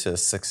failure to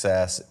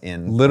success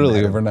in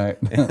literally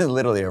overnight.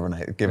 Literally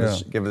overnight. Give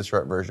us a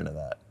short version of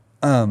that.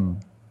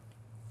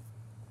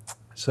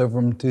 So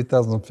from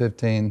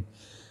 2015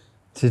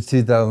 to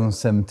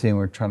 2017,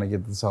 we're trying to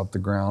get this off the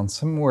ground.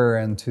 Somewhere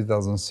in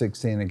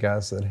 2016, a guy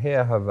said, "Hey,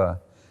 I have a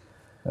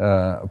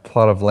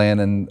plot of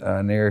land in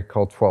an area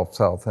called 12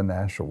 South in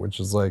Nashville," which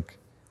is like,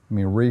 I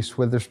mean, Reese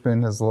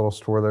Witherspoon has a little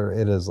store there.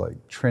 It is like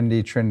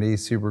trendy,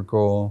 super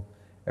cool.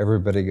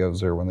 Everybody goes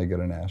there when they go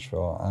to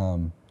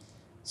Nashville.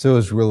 So it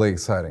was really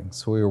exciting.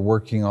 So we were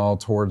working all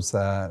towards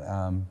that.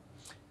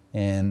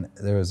 And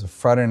there was a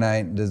Friday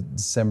night in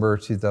December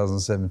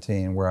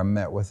 2017 where I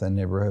met with a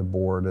neighborhood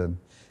board, and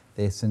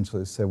they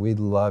essentially said, "We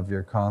love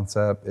your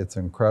concept. It's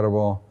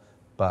incredible,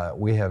 but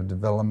we have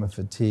development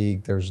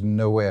fatigue. There's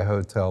no way a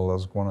hotel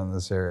is going in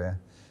this area."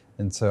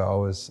 And so I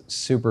was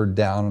super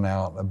down and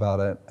out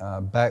about it.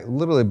 Back to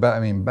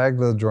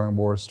the drawing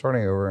board,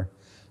 starting over.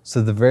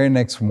 So the very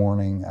next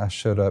morning, I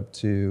showed up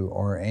to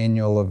our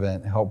annual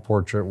event, Help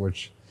Portrait,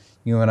 which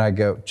you and I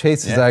go.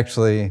 Chase is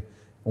actually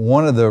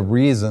one of the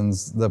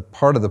reasons, the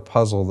part of the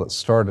puzzle that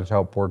started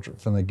Help Portrait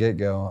from the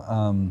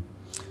get-go.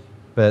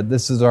 But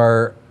this is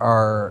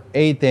our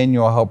 8th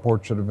annual Help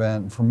Portrait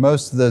event. For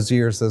most of those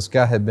years, this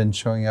guy had been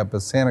showing up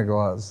as Santa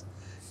Claus.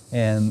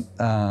 And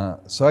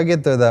so I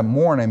get there that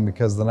morning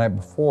because the night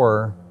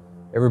before,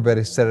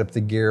 everybody set up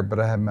the gear, but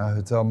I had my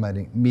hotel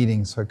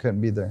meeting, so I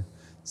couldn't be there.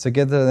 So I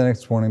get there the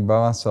next morning by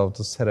myself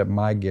to set up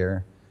my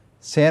gear.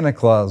 Santa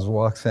Claus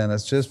walks in.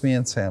 It's just me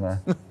and Santa.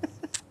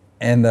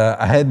 And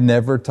I had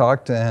never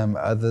talked to him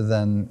other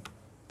than,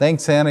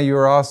 "Thanks, Santa, you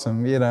were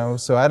awesome,"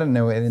 So I didn't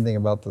know anything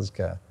about this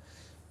guy.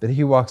 But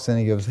he walks in,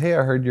 he goes, "Hey,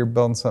 I heard you're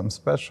building something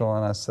special."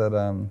 And I said,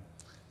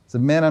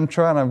 "Man, I'm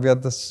trying. I've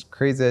got this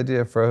crazy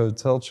idea for a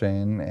hotel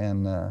chain."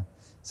 And he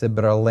said,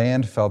 "But our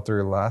land fell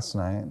through last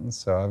night, and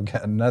so I've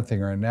got nothing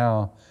right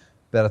now."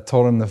 But I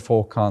told him the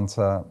full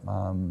concept,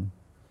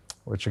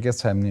 which I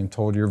guess I haven't even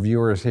told your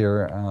viewers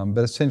here.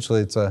 But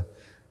essentially,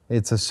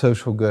 it's a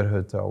social good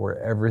hotel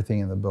where everything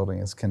in the building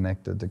is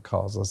connected to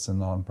causes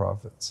and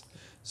nonprofits.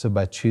 So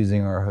by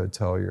choosing our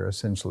hotel, you're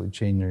essentially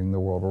changing the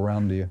world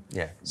around you.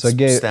 Yeah, so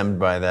stemmed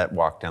by that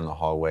walk down the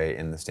hallway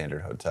in the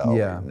Standard Hotel.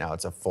 Yeah. Now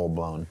it's a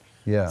full-blown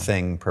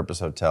thing, Purpose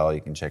Hotel.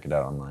 You can check it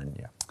out online,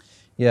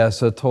 Yeah,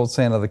 so I told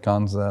Santa the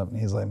concept, and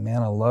he's like,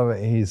 "Man, I love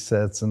it." He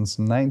said, "Since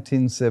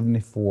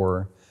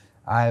 1974,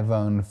 I've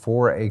owned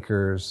 4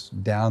 acres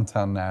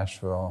downtown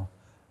Nashville.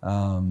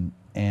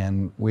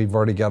 And we've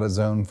already got a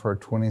zone for a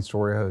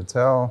 20-story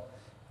hotel.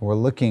 We're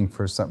looking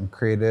for something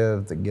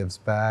creative that gives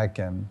back."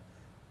 And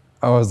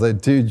I was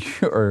like, "Dude,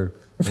 you are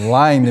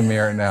lying to me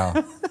right now."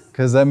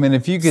 Because, I mean,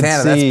 if you could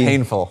Santa, see, that's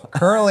painful.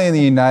 Currently in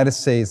the United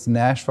States,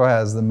 Nashville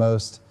has the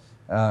most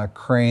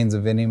cranes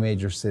of any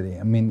major city.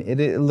 I mean,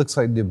 it looks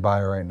like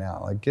Dubai right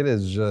now. Like, it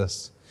is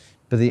just,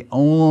 but the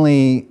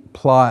only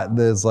plot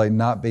that is like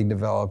not being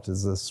developed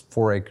is this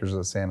 4 acres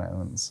that Santa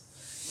owns.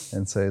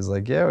 And so he's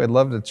like, "Yeah, we'd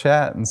love to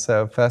chat." And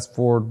so fast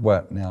forward,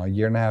 a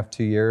year and a half,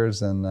 2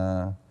 years, and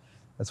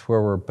that's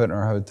where we're putting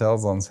our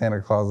hotels on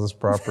Santa Claus's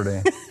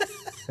property.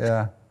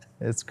 Yeah,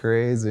 it's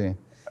crazy.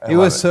 It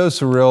was so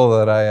surreal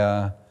that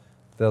I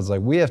was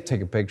like, "We have to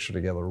take a picture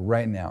together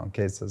right now in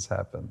case this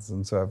happens."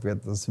 And so I've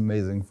got this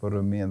amazing photo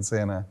of me and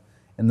Santa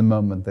in the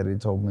moment that he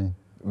told me.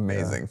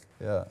 Amazing.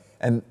 Yeah.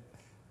 And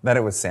that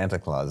it was Santa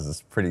Claus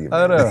is pretty amazing.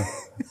 I know.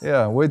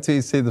 Yeah, wait till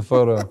you see the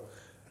photo.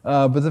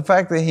 But the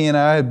fact that he and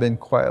I had been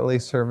quietly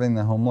serving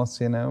the homeless,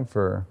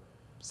 for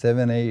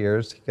 7-8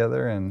 years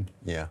together, and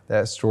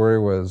that story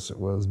was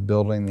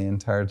building the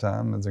entire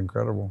time is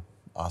incredible.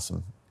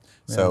 Awesome.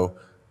 Yeah. So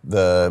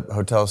the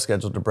hotel is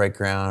scheduled to break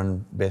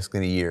ground basically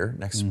in a year,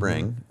 next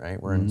spring, right?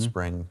 We're in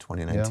spring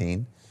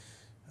 2019.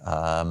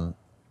 Yeah.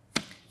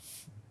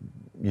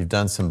 You've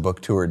done some book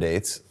tour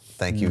dates.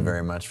 Thank you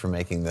very much for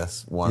making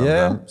this one of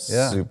them.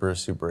 Yeah. Super,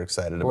 super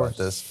excited about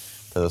this.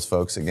 For those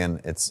folks, again,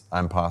 it's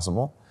I'm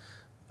Possible.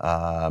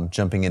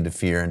 Jumping into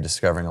fear and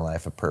discovering a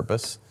life of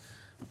purpose.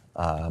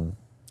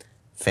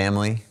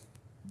 Family,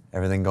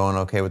 everything going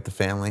okay with the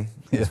family?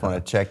 Just want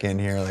to check in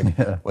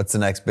here. What's the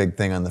next big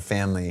thing on the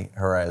family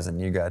horizon?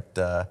 You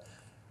got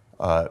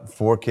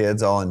 4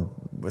 kids, all in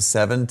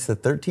 7 to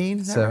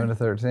 13? 7 to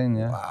 13,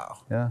 yeah. Wow.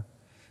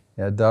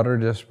 Yeah, daughter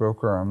just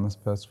broke her arm this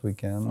past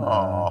weekend.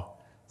 Oh.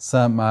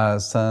 My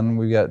son,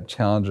 we got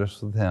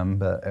challenges with him,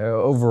 but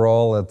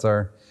overall, it's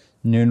our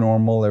new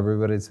normal.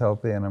 Everybody's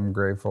healthy, and I'm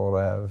grateful to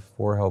have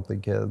 4 healthy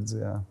kids.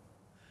 Yeah.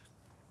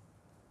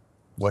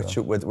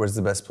 Where's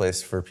the best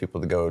place for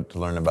people to go to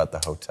learn about the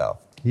hotel?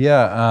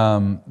 Yeah,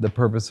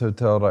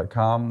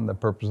 thepurposehotel.com, The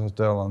Purpose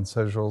Hotel on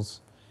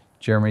socials,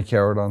 Jeremy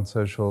Cowart on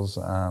socials.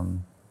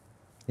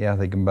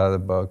 They can buy the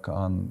book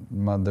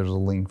there's a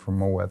link from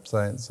my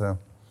website, so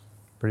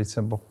pretty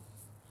simple.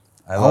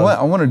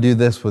 I want to do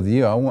this with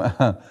you. I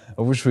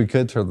wish we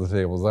could turn the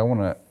tables. I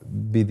want to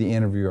be the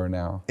interviewer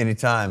now.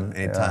 Anytime.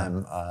 And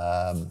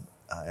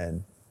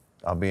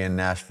I'll be in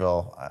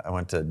Nashville. I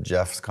went to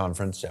Jeff's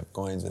conference, Jeff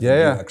Goins, and he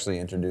actually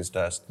introduced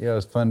us. Yeah, it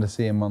was fun to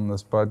see him on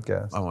this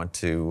podcast. I went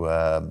to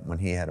when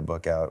he had a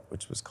book out,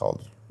 which was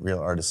called Real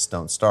Artists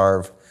Don't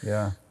Starve.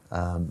 Yeah.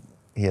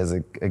 He has a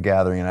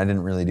gathering, and I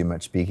didn't really do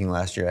much speaking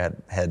last year. I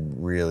had head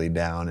really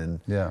down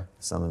in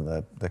some of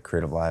the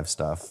CreativeLive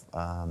stuff.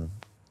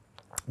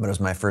 But it was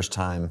my first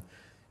time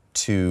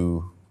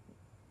to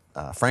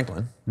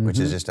Franklin, which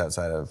is just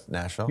outside of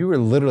Nashville. You were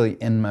literally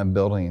in my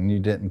building and you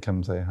didn't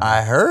come say hi.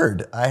 I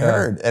heard.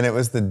 And it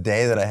was the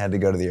day that I had to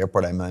go to the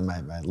airport. My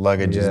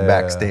luggage is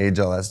backstage,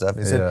 all that stuff.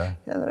 He said,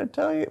 did I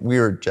tell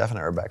you? Jeff and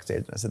I were backstage,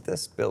 and I said,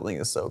 this building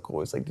is so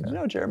cool. He's like, did you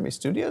know Jeremy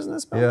Studios in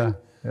this building?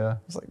 Yeah. I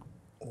was like,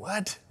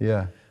 what?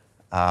 Yeah.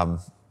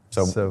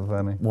 So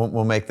funny.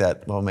 We'll make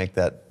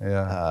that.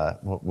 Yeah.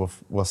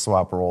 We'll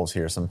swap roles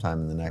here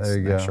sometime in the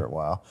next short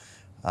while.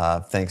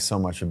 Thanks so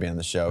much for being on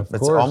the show.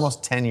 It's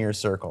almost 10-year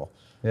circle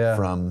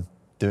from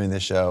doing the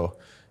show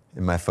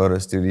in my photo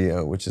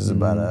studio, which is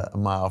about a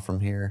mile from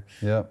here.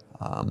 Yep.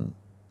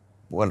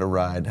 What a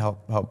ride.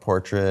 Help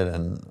Portrait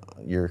and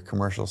your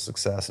commercial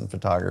success in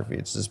photography.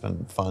 It's just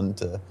been fun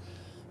to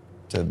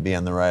be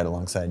on the ride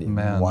alongside you.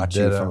 Man, watch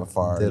you from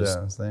afar.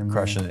 Ditto. Just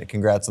crushing it.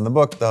 Congrats on the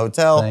book, The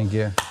Hotel. Thank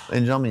you. Ladies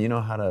and gentlemen, you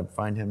know how to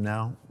find him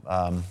now.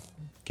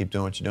 Keep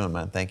doing what you're doing,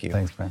 man. Thank you.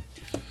 Thanks, man.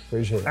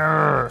 Appreciate it.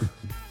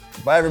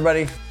 Bye,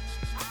 everybody.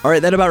 All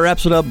right, that about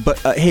wraps it up. But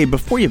hey,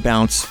 before you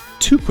bounce,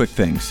 2 quick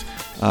things.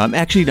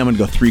 Actually, I'm going to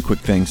go 3 quick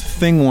things.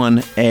 Thing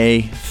 1,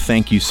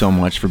 thank you so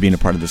much for being a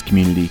part of this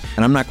community.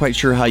 And I'm not quite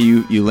sure how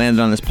you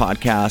landed on this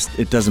podcast.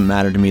 It doesn't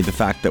matter to me. The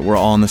fact that we're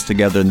all in this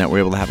together and that we're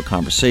able to have a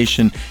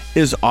conversation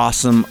is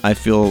awesome. I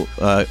feel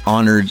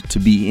honored to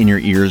be in your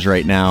ears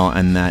right now,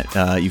 and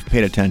that you've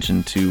paid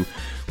attention to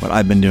what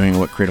I've been doing,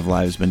 what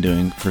CreativeLive has been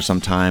doing for some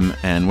time,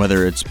 and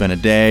whether it's been a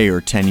day or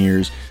 10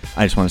 years,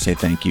 I just want to say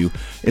thank you.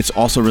 It's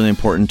also really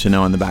important to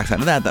know on the backside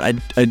of that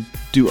I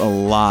do a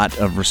lot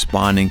of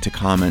responding to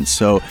comments.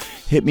 So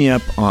hit me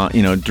up,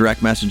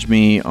 direct message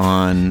me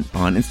on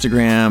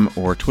Instagram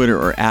or Twitter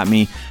or at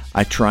me.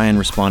 I try and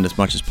respond as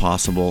much as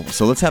possible.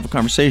 So let's have a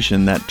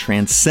conversation that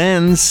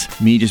transcends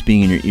me just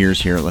being in your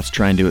ears here. Let's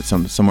try and do it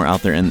somewhere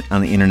out there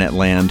on the internet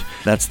land.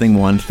 That's thing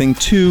 1. Thing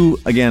 2,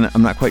 again,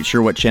 I'm not quite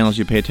sure what channels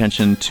you pay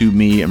attention to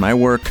me and my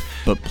work,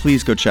 but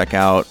please go check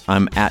out.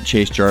 I'm at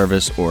Chase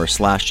Jarvis or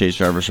 /Chase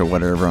Jarvis or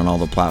whatever on all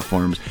the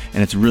platforms.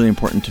 And it's really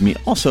important to me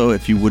also,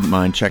 if you wouldn't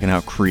mind checking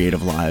out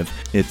CreativeLive.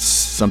 It's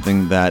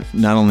something that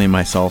not only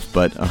myself,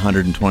 but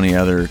 120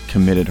 other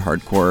committed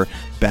hardcore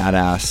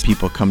badass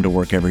people come to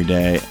work every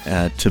day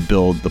to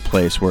build the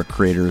place where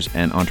creators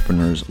and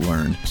entrepreneurs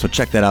learn. So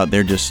check that out.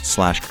 They're just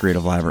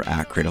 /CreativeLive or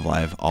at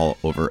CreativeLive all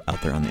over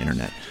out there on the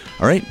internet.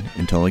 All right,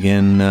 until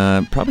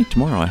again, probably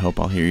tomorrow. I hope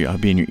I'll hear you. I'll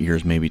be in your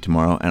ears maybe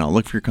tomorrow, and I'll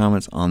look for your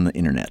comments on the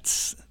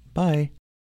internets. Bye.